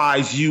not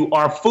wise, you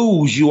are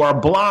fools. You are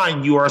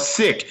blind, you are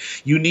sick.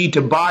 You need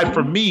to buy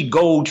from me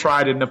gold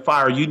tried in the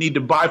fire. You need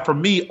to buy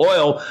from me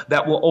oil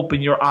that will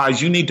open your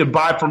eyes. You need to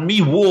buy from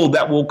me wool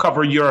that will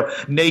cover your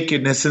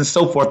nakedness, and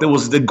so forth. It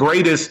was the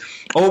greatest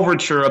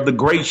overture of the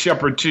great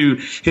shepherd to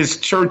his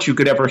church you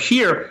could ever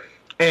hear.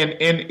 And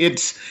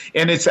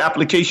its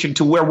application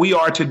to where we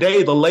are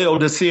today, the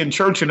Laodicean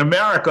church in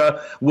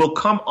America will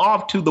come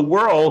off to the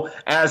world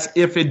as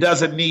if it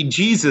doesn't need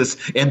Jesus.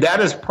 And that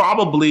is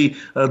probably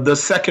the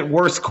second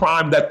worst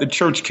crime that the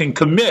church can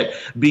commit,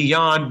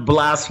 beyond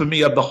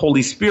blasphemy of the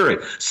Holy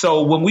Spirit.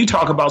 So when we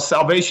talk about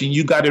salvation,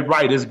 you got it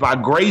right. It's by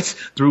grace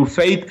through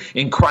faith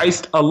in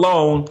Christ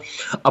alone,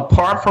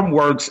 apart from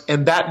works,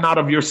 and that not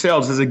of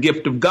yourselves, is a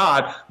gift of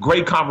God.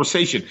 Great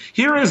conversation.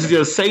 Here is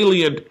the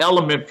salient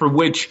element for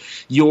which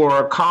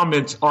your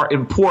comments are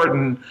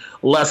important,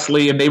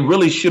 Leslie, and they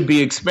really should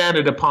be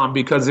expanded upon,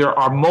 because there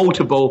are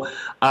multiple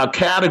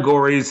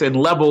categories and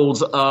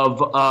levels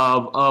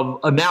of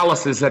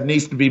analysis that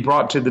needs to be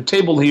brought to the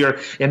table here,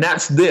 and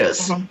that's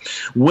this.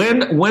 When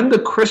the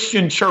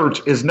Christian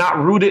church is not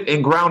rooted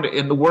and grounded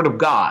in the Word of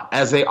God,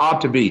 as they ought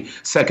to be,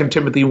 2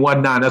 Timothy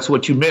 1:9, that's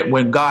what you meant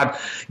when God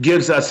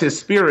gives us his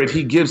Spirit.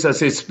 He gives us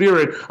his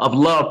Spirit of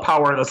love,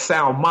 power, and a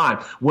sound mind.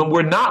 When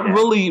we're not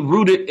really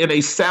rooted in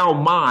a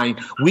sound mind,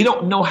 we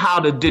don't know how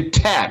to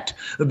detect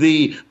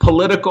the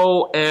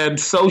political and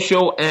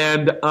social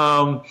and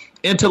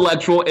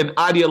intellectual and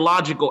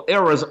ideological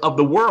errors of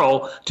the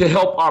world to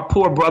help our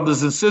poor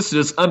brothers and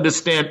sisters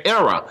understand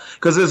error.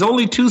 Because there's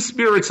only two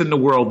spirits in the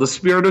world, the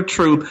spirit of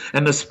truth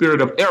and the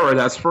spirit of error.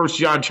 That's 1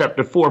 John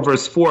chapter 4,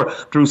 verse 4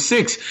 through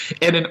 6.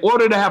 And in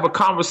order to have a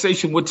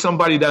conversation with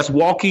somebody that's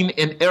walking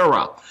in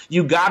error,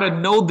 you got to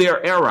know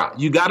their error.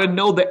 You got to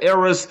know the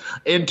errors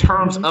in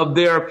terms of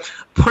their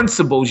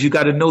principles. You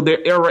got to know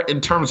their error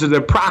in terms of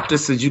their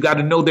practices. You got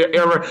to know their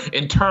error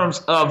in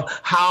terms of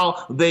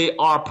how they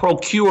are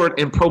procured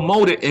and promoted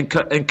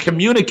and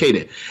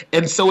communicated.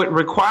 And so it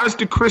requires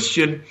the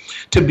Christian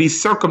to be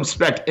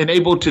circumspect and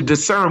able to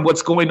discern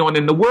what's going on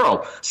in the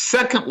world.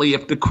 Secondly,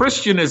 if the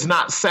Christian is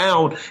not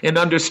sound in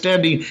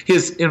understanding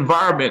his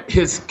environment,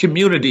 his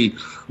community,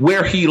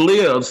 where he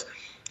lives,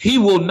 he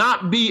will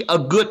not be a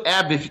good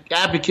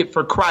advocate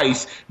for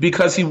Christ,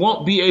 because he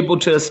won't be able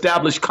to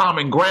establish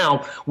common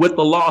ground with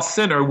the lost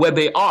sinner where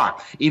they are.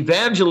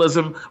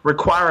 Evangelism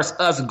requires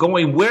us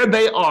going where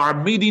they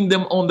are, meeting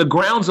them on the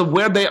grounds of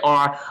where they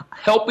are,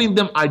 helping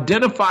them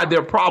identify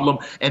their problem,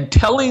 and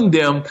telling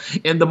them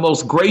in the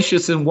most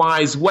gracious and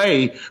wise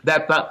way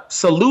that the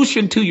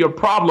solution to your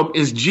problem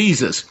is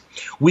Jesus.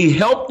 We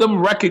help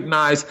them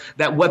recognize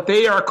that what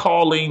they are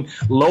calling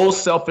low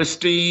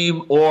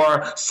self-esteem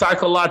or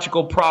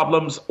psychological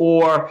problems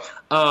or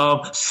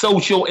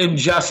social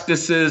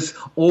injustices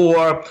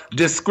or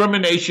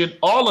discrimination,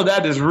 all of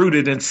that is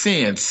rooted in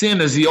sin.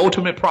 Sin is the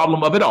ultimate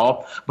problem of it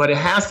all, but it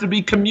has to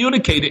be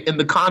communicated in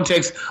the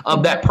context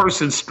of that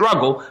person's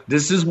struggle.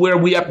 This is where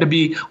we have to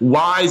be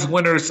wise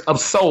winners of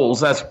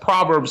souls. As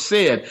Proverbs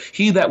said,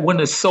 he that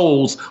winneth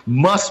souls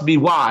must be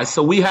wise.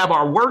 So we have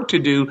our work to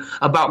do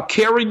about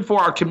caring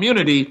for our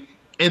community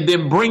and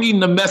then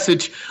bringing the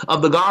message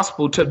of the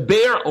gospel to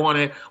bear on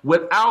it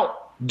without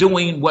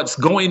doing what's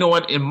going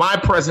on in my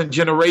present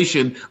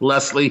generation,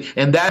 Leslie,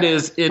 and that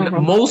is in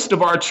most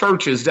of our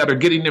churches that are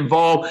getting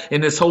involved in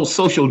this whole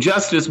social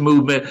justice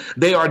movement.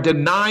 They are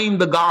denying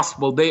the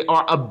gospel. They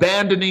are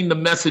abandoning the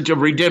message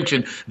of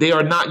redemption. They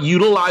are not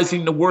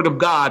utilizing the word of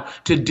God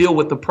to deal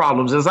with the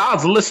problems. As I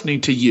was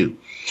listening to you,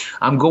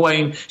 I'm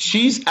going,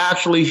 she's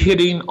actually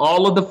hitting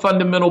all of the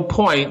fundamental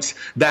points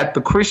that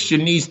the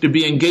Christian needs to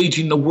be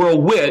engaging the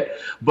world with.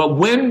 But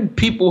when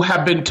people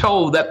have been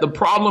told that the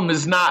problem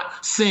is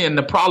not sin,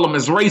 the problem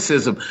is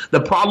racism. The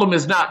problem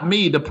is not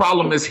me. The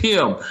problem is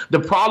him. The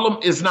problem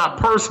is not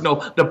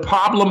personal. The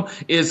problem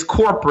is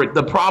corporate.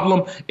 The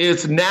problem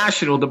is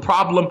national. The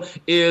problem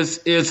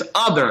is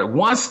other.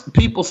 Once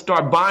people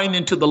start buying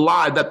into the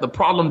lie that the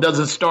problem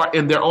doesn't start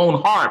in their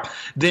own heart,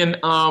 then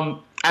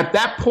at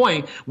that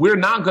point, we're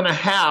not going to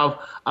have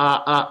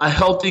a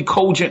healthy,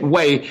 cogent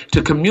way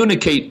to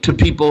communicate to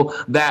people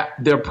that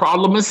their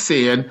problem is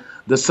sin,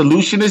 the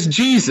solution is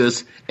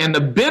Jesus, and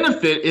the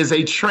benefit is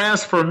a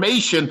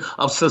transformation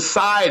of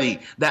society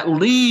that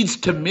leads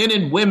to men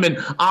and women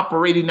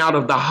operating out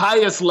of the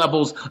highest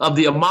levels of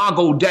the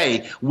Imago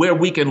Dei, where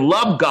we can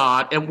love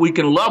God and we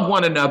can love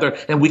one another,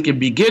 and we can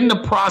begin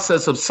the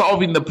process of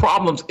solving the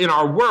problems in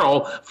our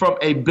world from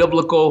a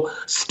biblical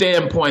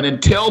standpoint.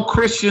 Until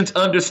Christians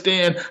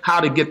understand how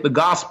to get the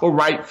gospel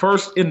right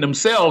first in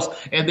themselves,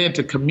 and then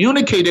to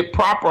communicate it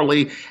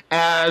properly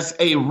as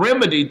a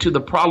remedy to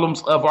the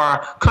problems of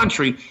our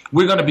country,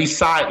 we're going to be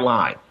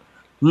sidelined.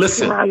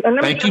 Listen, right.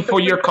 Thank you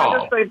for your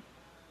call.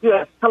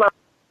 Yes, hello.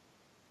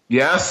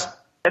 Yes?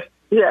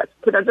 Yes.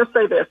 Could I just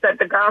say this, that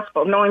the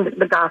gospel, knowing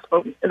the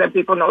gospel, that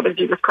people know that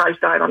Jesus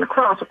Christ died on the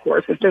cross, of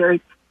course, was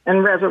buried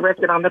and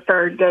resurrected on the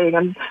third day.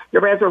 And the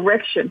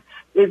resurrection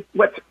is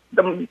what's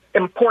the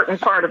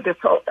important part of this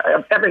whole,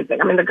 of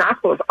everything. I mean, the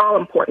gospel is all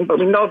important, but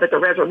we know that the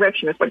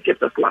resurrection is what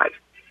gives us life.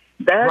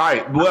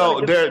 Right.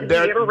 Well,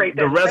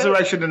 the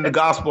resurrection and the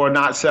gospel are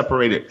not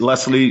separated.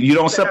 Leslie, you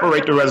don't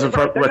separate the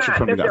resurrection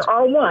from the gospel. They're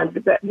all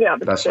one.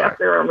 That's right.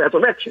 They're a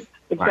resurrection.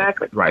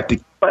 Exactly.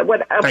 Right. But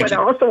what I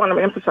also want to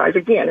emphasize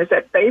again is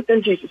that faith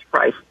in Jesus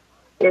Christ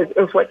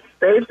is what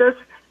saves us,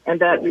 and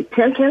that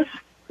repentance,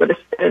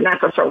 and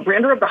that's a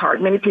surrender of the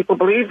heart. Many people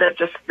believe that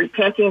just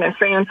repenting and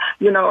saying,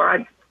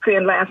 I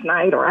sinned last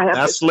night, or I have.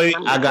 Leslie,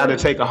 I got to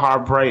take a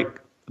hard break.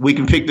 We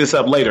can pick this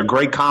up later.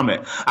 Great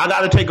comment. I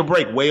got to take a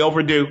break. Way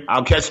overdue.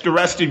 I'll catch the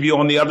rest of you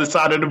on the other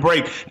side of the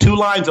break. 2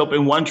 lines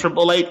open,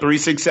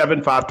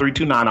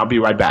 1-888-367-5329. I'll be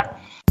right back.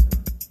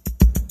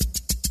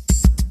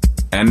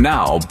 And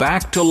now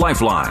back to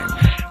Lifeline.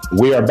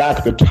 We are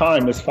back. The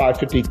time is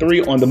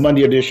 5:53 on the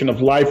Monday edition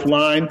of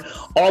Lifeline.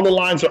 All the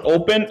lines are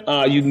open.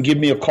 You can give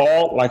me a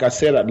call. Like I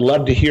said, I'd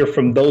love to hear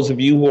from those of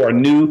you who are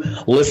new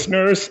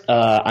listeners.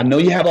 I know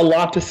you have a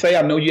lot to say.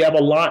 I know you have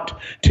a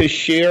lot to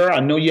share. I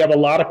know you have a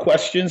lot of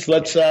questions.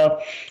 Let's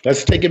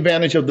take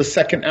advantage of the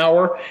second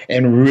hour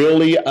and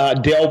really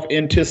delve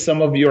into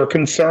some of your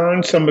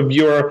concerns, some of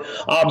your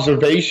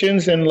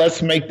observations, and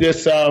let's make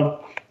this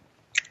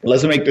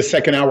Let's make the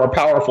second hour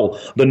powerful.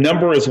 The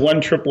number is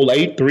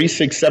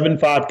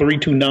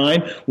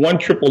 1-888-367-5329,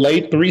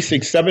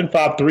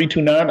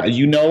 1-888-367-5329.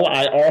 You know,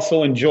 I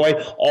also enjoy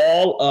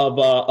all of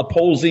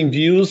opposing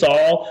views,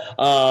 all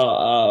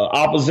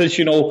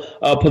oppositional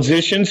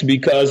positions,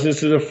 because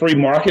this is a free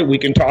market. We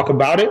can talk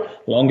about it.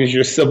 As long as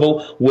you're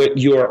civil with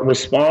your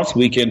response,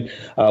 we can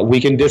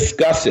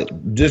discuss it.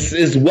 This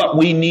is what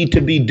we need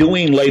to be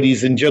doing,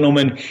 ladies and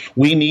gentlemen.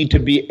 We need to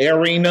be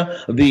airing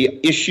the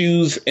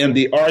issues and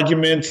the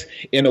arguments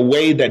in a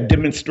way that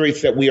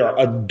demonstrates that we are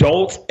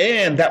adults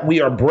and that we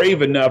are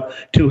brave enough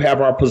to have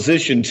our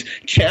positions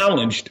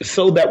challenged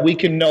so that we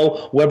can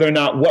know whether or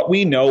not what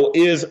we know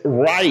is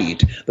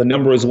right. The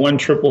number is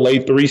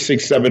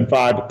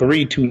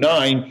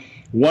 1-888-367-5329,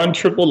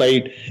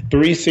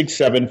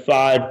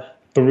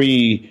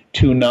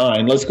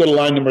 1-888-367-5329. Let's go to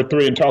line number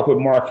 3 and talk with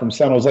Mark from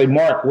San Jose.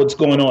 Mark, what's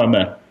going on,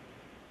 man?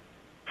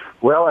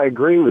 Well, I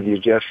agree with you,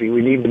 Jesse.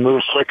 We need to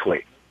move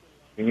quickly.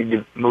 We need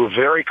to move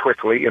very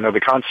quickly. You know,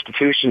 the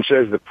Constitution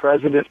says the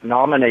president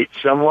nominates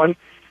someone.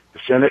 The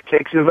Senate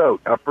takes a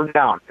vote, up or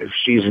down. If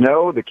she's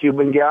no, the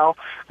Cuban gal,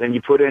 then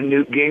you put in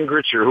Newt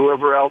Gingrich or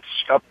whoever else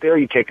up there.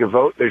 You take a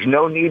vote. There's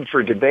no need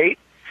for debate.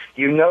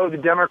 You know the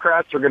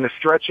Democrats are going to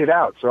stretch it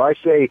out. So I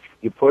say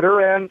you put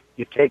her in,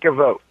 you take a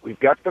vote. We've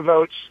got the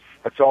votes.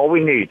 That's all we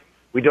need.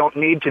 We don't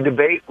need to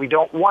debate. We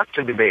don't want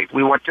to debate.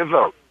 We want to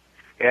vote.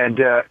 And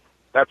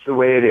that's the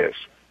way it is.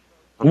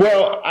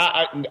 Well,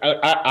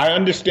 I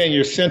understand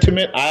your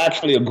sentiment. I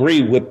actually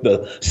agree with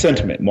the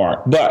sentiment,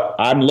 Mark, but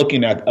I'm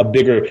looking at a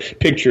bigger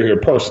picture here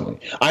personally.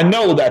 I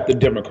know that the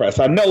Democrats,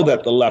 I know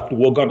that the left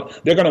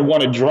they're going to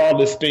want to draw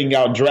this thing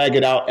out, drag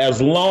it out as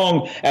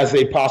long as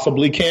they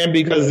possibly can,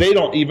 because they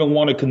don't even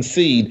want to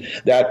concede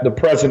that the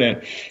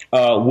president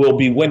will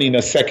be winning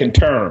a second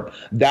term.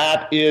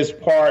 That is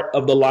part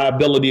of the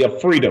liability of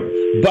freedom.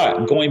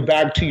 But going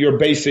back to your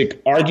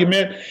basic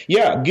argument,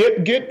 yeah,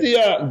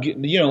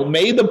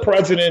 may the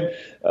president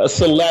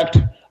select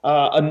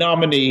a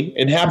nominee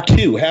and have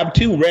two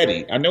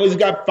ready. I know he's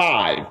got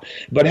 5,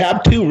 but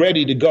have 2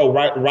 ready to go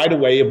right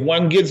away. If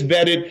one gets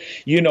vetted,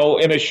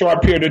 in a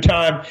short period of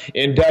time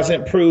and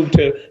doesn't prove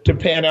to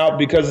pan out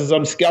because of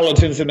some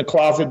skeletons in the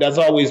closet, that's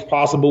always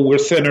possible. We're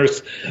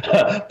sinners.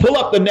 Pull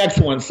up the next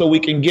one so we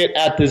can get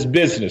at this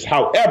business.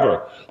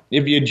 However,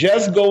 if you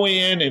just go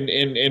in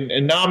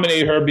and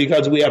nominate her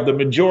because we have the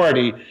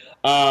majority,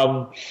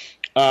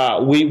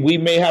 we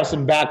may have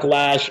some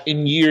backlash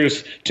in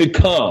years to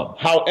come.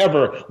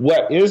 However,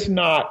 what is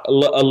not a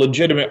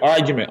legitimate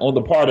argument on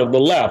the part of the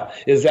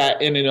left is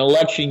that in an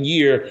election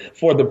year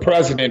for the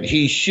president,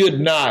 he should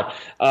not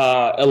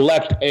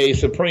elect a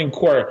Supreme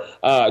Court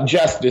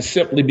justice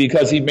simply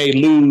because he may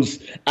lose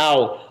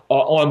out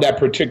on that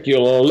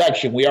particular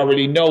election. We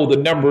already know the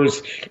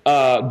numbers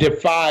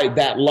defy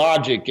that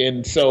logic.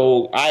 And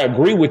so I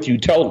agree with you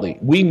totally.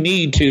 We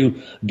need to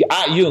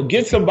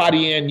get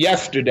somebody in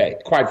yesterday,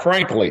 quite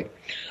frankly.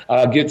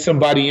 Get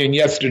somebody in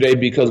yesterday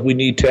because we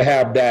need to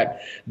have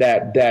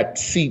that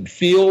seat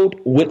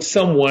filled with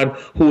someone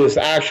who is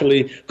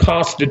actually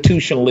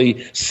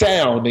constitutionally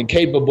sound and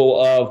capable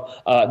of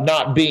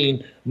not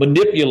being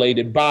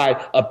manipulated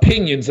by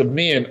opinions of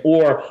men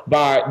or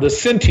by the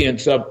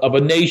sentience of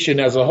a nation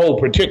as a whole,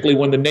 particularly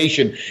when the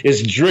nation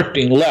is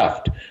drifting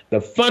left.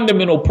 The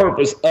fundamental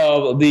purpose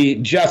of the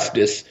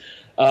justice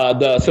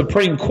the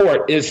Supreme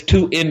Court is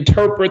to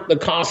interpret the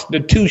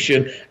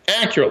Constitution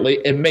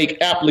accurately and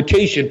make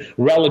application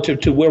relative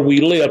to where we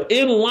live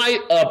in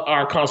light of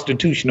our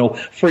constitutional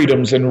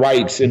freedoms and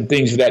rights and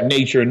things of that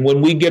nature. And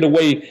when we get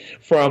away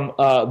from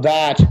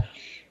that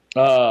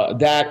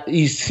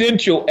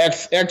essential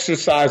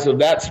exercise of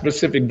that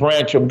specific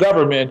branch of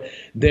government,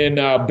 then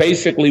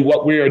basically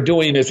what we are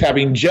doing is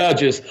having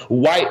judges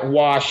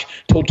whitewash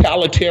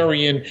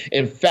totalitarian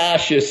and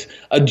fascist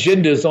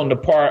agendas on the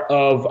part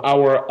of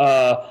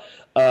our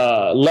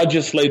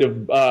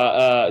legislative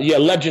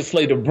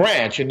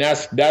branch, and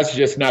that's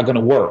just not going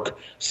to work.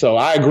 So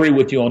I agree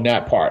with you on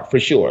that part for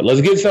sure.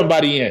 Let's get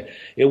somebody in.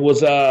 It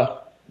was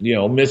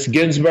Miss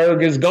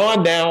Ginsburg is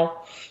gone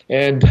now,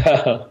 and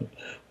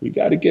we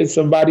got to get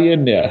somebody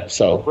in there.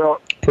 So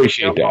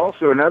appreciate that.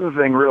 Also, another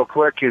thing real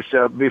quick is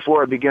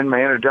before I begin my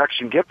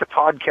introduction, get the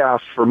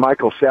podcast for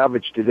Michael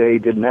Savage today. He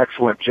did an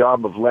excellent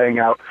job of laying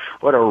out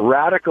what a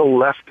radical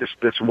leftist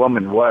this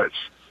woman was.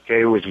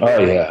 Okay, it was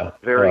very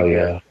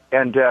good.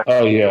 And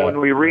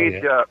when we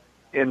read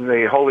in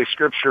the Holy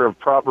Scripture of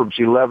Proverbs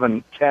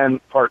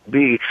 11:10, Part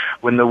B,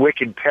 when the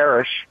wicked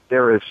perish,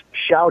 there is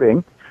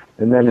shouting.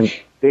 And then in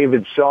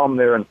David's Psalm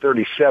there in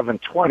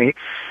 37:20,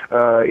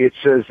 it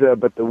says,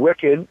 but the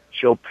wicked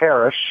shall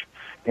perish,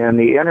 and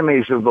the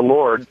enemies of the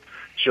Lord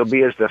shall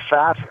be as the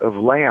fat of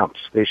lambs.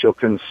 They shall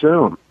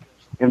consume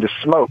into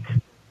smoke,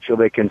 shall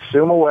they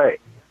consume away.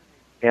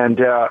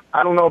 And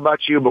I don't know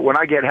about you, but when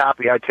I get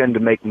happy, I tend to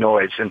make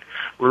noise. And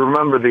we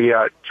remember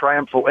the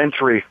triumphal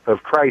entry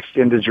of Christ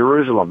into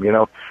Jerusalem.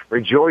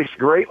 Rejoice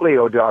greatly,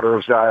 O daughter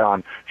of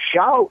Zion.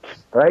 Shout,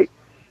 right?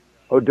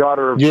 O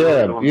daughter of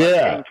Jerusalem,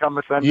 King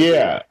cometh unto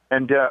thee.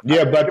 And but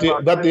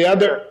the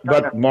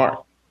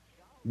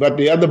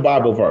other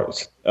Bible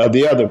verse,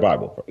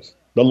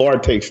 the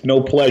Lord takes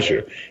no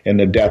pleasure in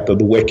the death of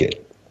the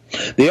wicked.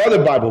 The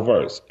other Bible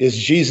verse is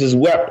Jesus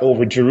wept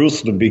over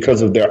Jerusalem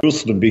because of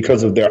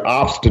their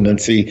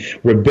obstinacy,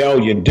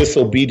 rebellion,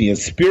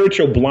 disobedience,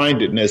 spiritual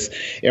blindedness,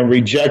 and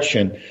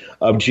rejection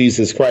of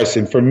Jesus Christ.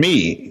 And for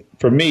me,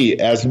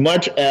 as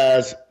much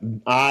as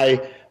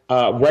I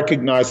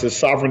recognize the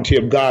sovereignty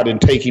of God in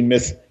taking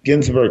Miss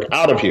Ginsburg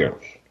out of here,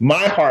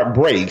 my heart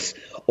breaks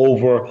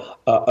over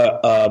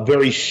a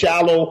very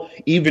shallow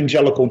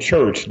evangelical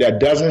church that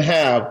doesn't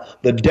have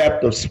the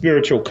depth of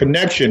spiritual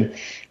connection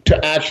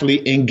to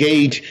actually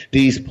engage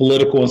these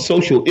political and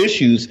social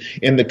issues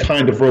in the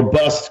kind of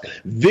robust,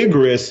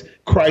 vigorous,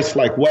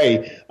 Christ-like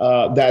way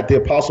that the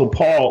Apostle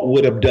Paul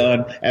would have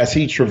done as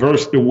he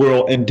traversed the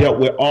world and dealt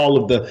with all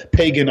of the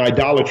pagan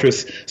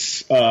idolatrous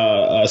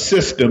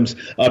systems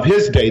of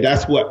his day.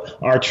 That's what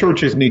our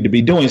churches need to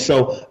be doing.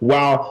 So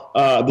while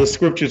the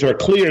scriptures are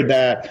clear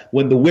that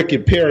when the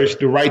wicked perish,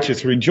 the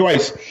righteous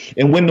rejoice,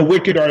 and when the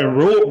wicked are in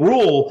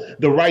rule,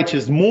 the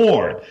righteous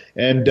mourn.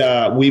 And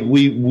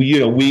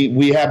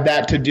we have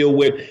that to deal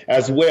with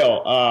as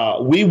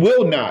well. We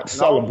will not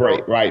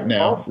celebrate right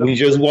now. We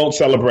just won't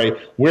celebrate.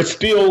 We're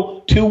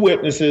still two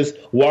witnesses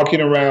walking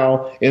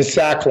around in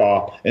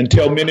sackcloth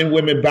until men and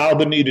women bow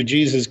the knee to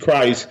Jesus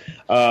Christ.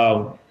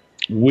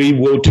 We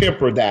will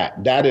temper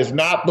that. That is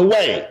not the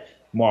way,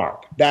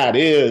 Mark. That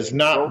is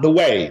not the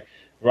way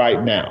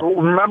right now.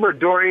 Well, remember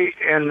Dorothy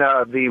in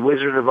the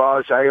Wizard of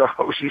Oz? I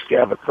always used to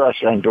have a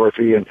crush on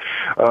Dorothy, and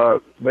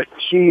but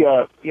she,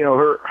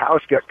 her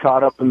house got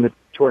caught up in the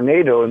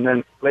tornado, and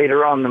then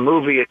later on in the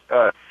movie, it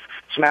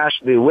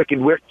smashed the Wicked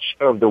Witch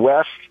of the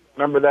West.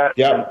 Remember that?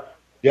 Yep.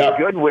 The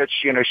good witch,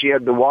 she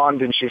had the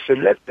wand, and she said,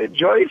 "Let the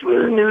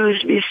joyful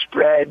news be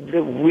spread.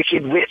 The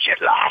wicked witch at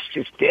last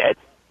is dead."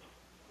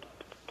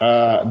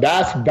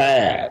 That's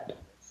bad.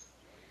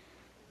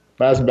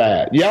 That's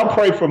bad. Y'all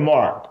pray for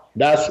Mark.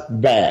 That's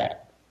bad.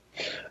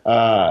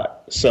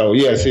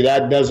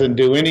 That doesn't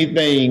do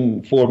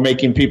anything for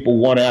making people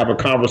want to have a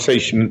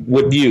conversation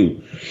with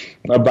you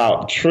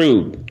about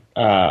truth.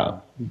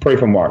 Pray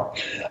for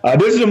Mark.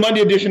 This is a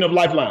Monday edition of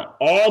Lifeline.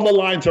 All the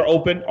lines are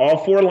open.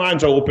 All 4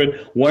 lines are open.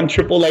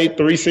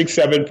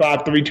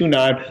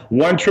 1-888-367-5329.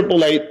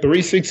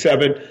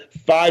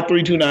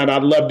 1-888-367-5329.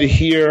 I'd love to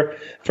hear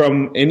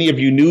from any of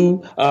you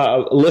new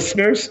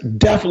listeners.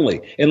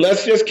 Definitely. And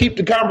let's just keep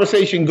the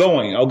conversation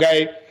going,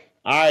 okay?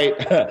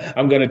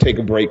 I'm going to take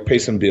a break, pay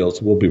some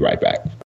bills. We'll be right back.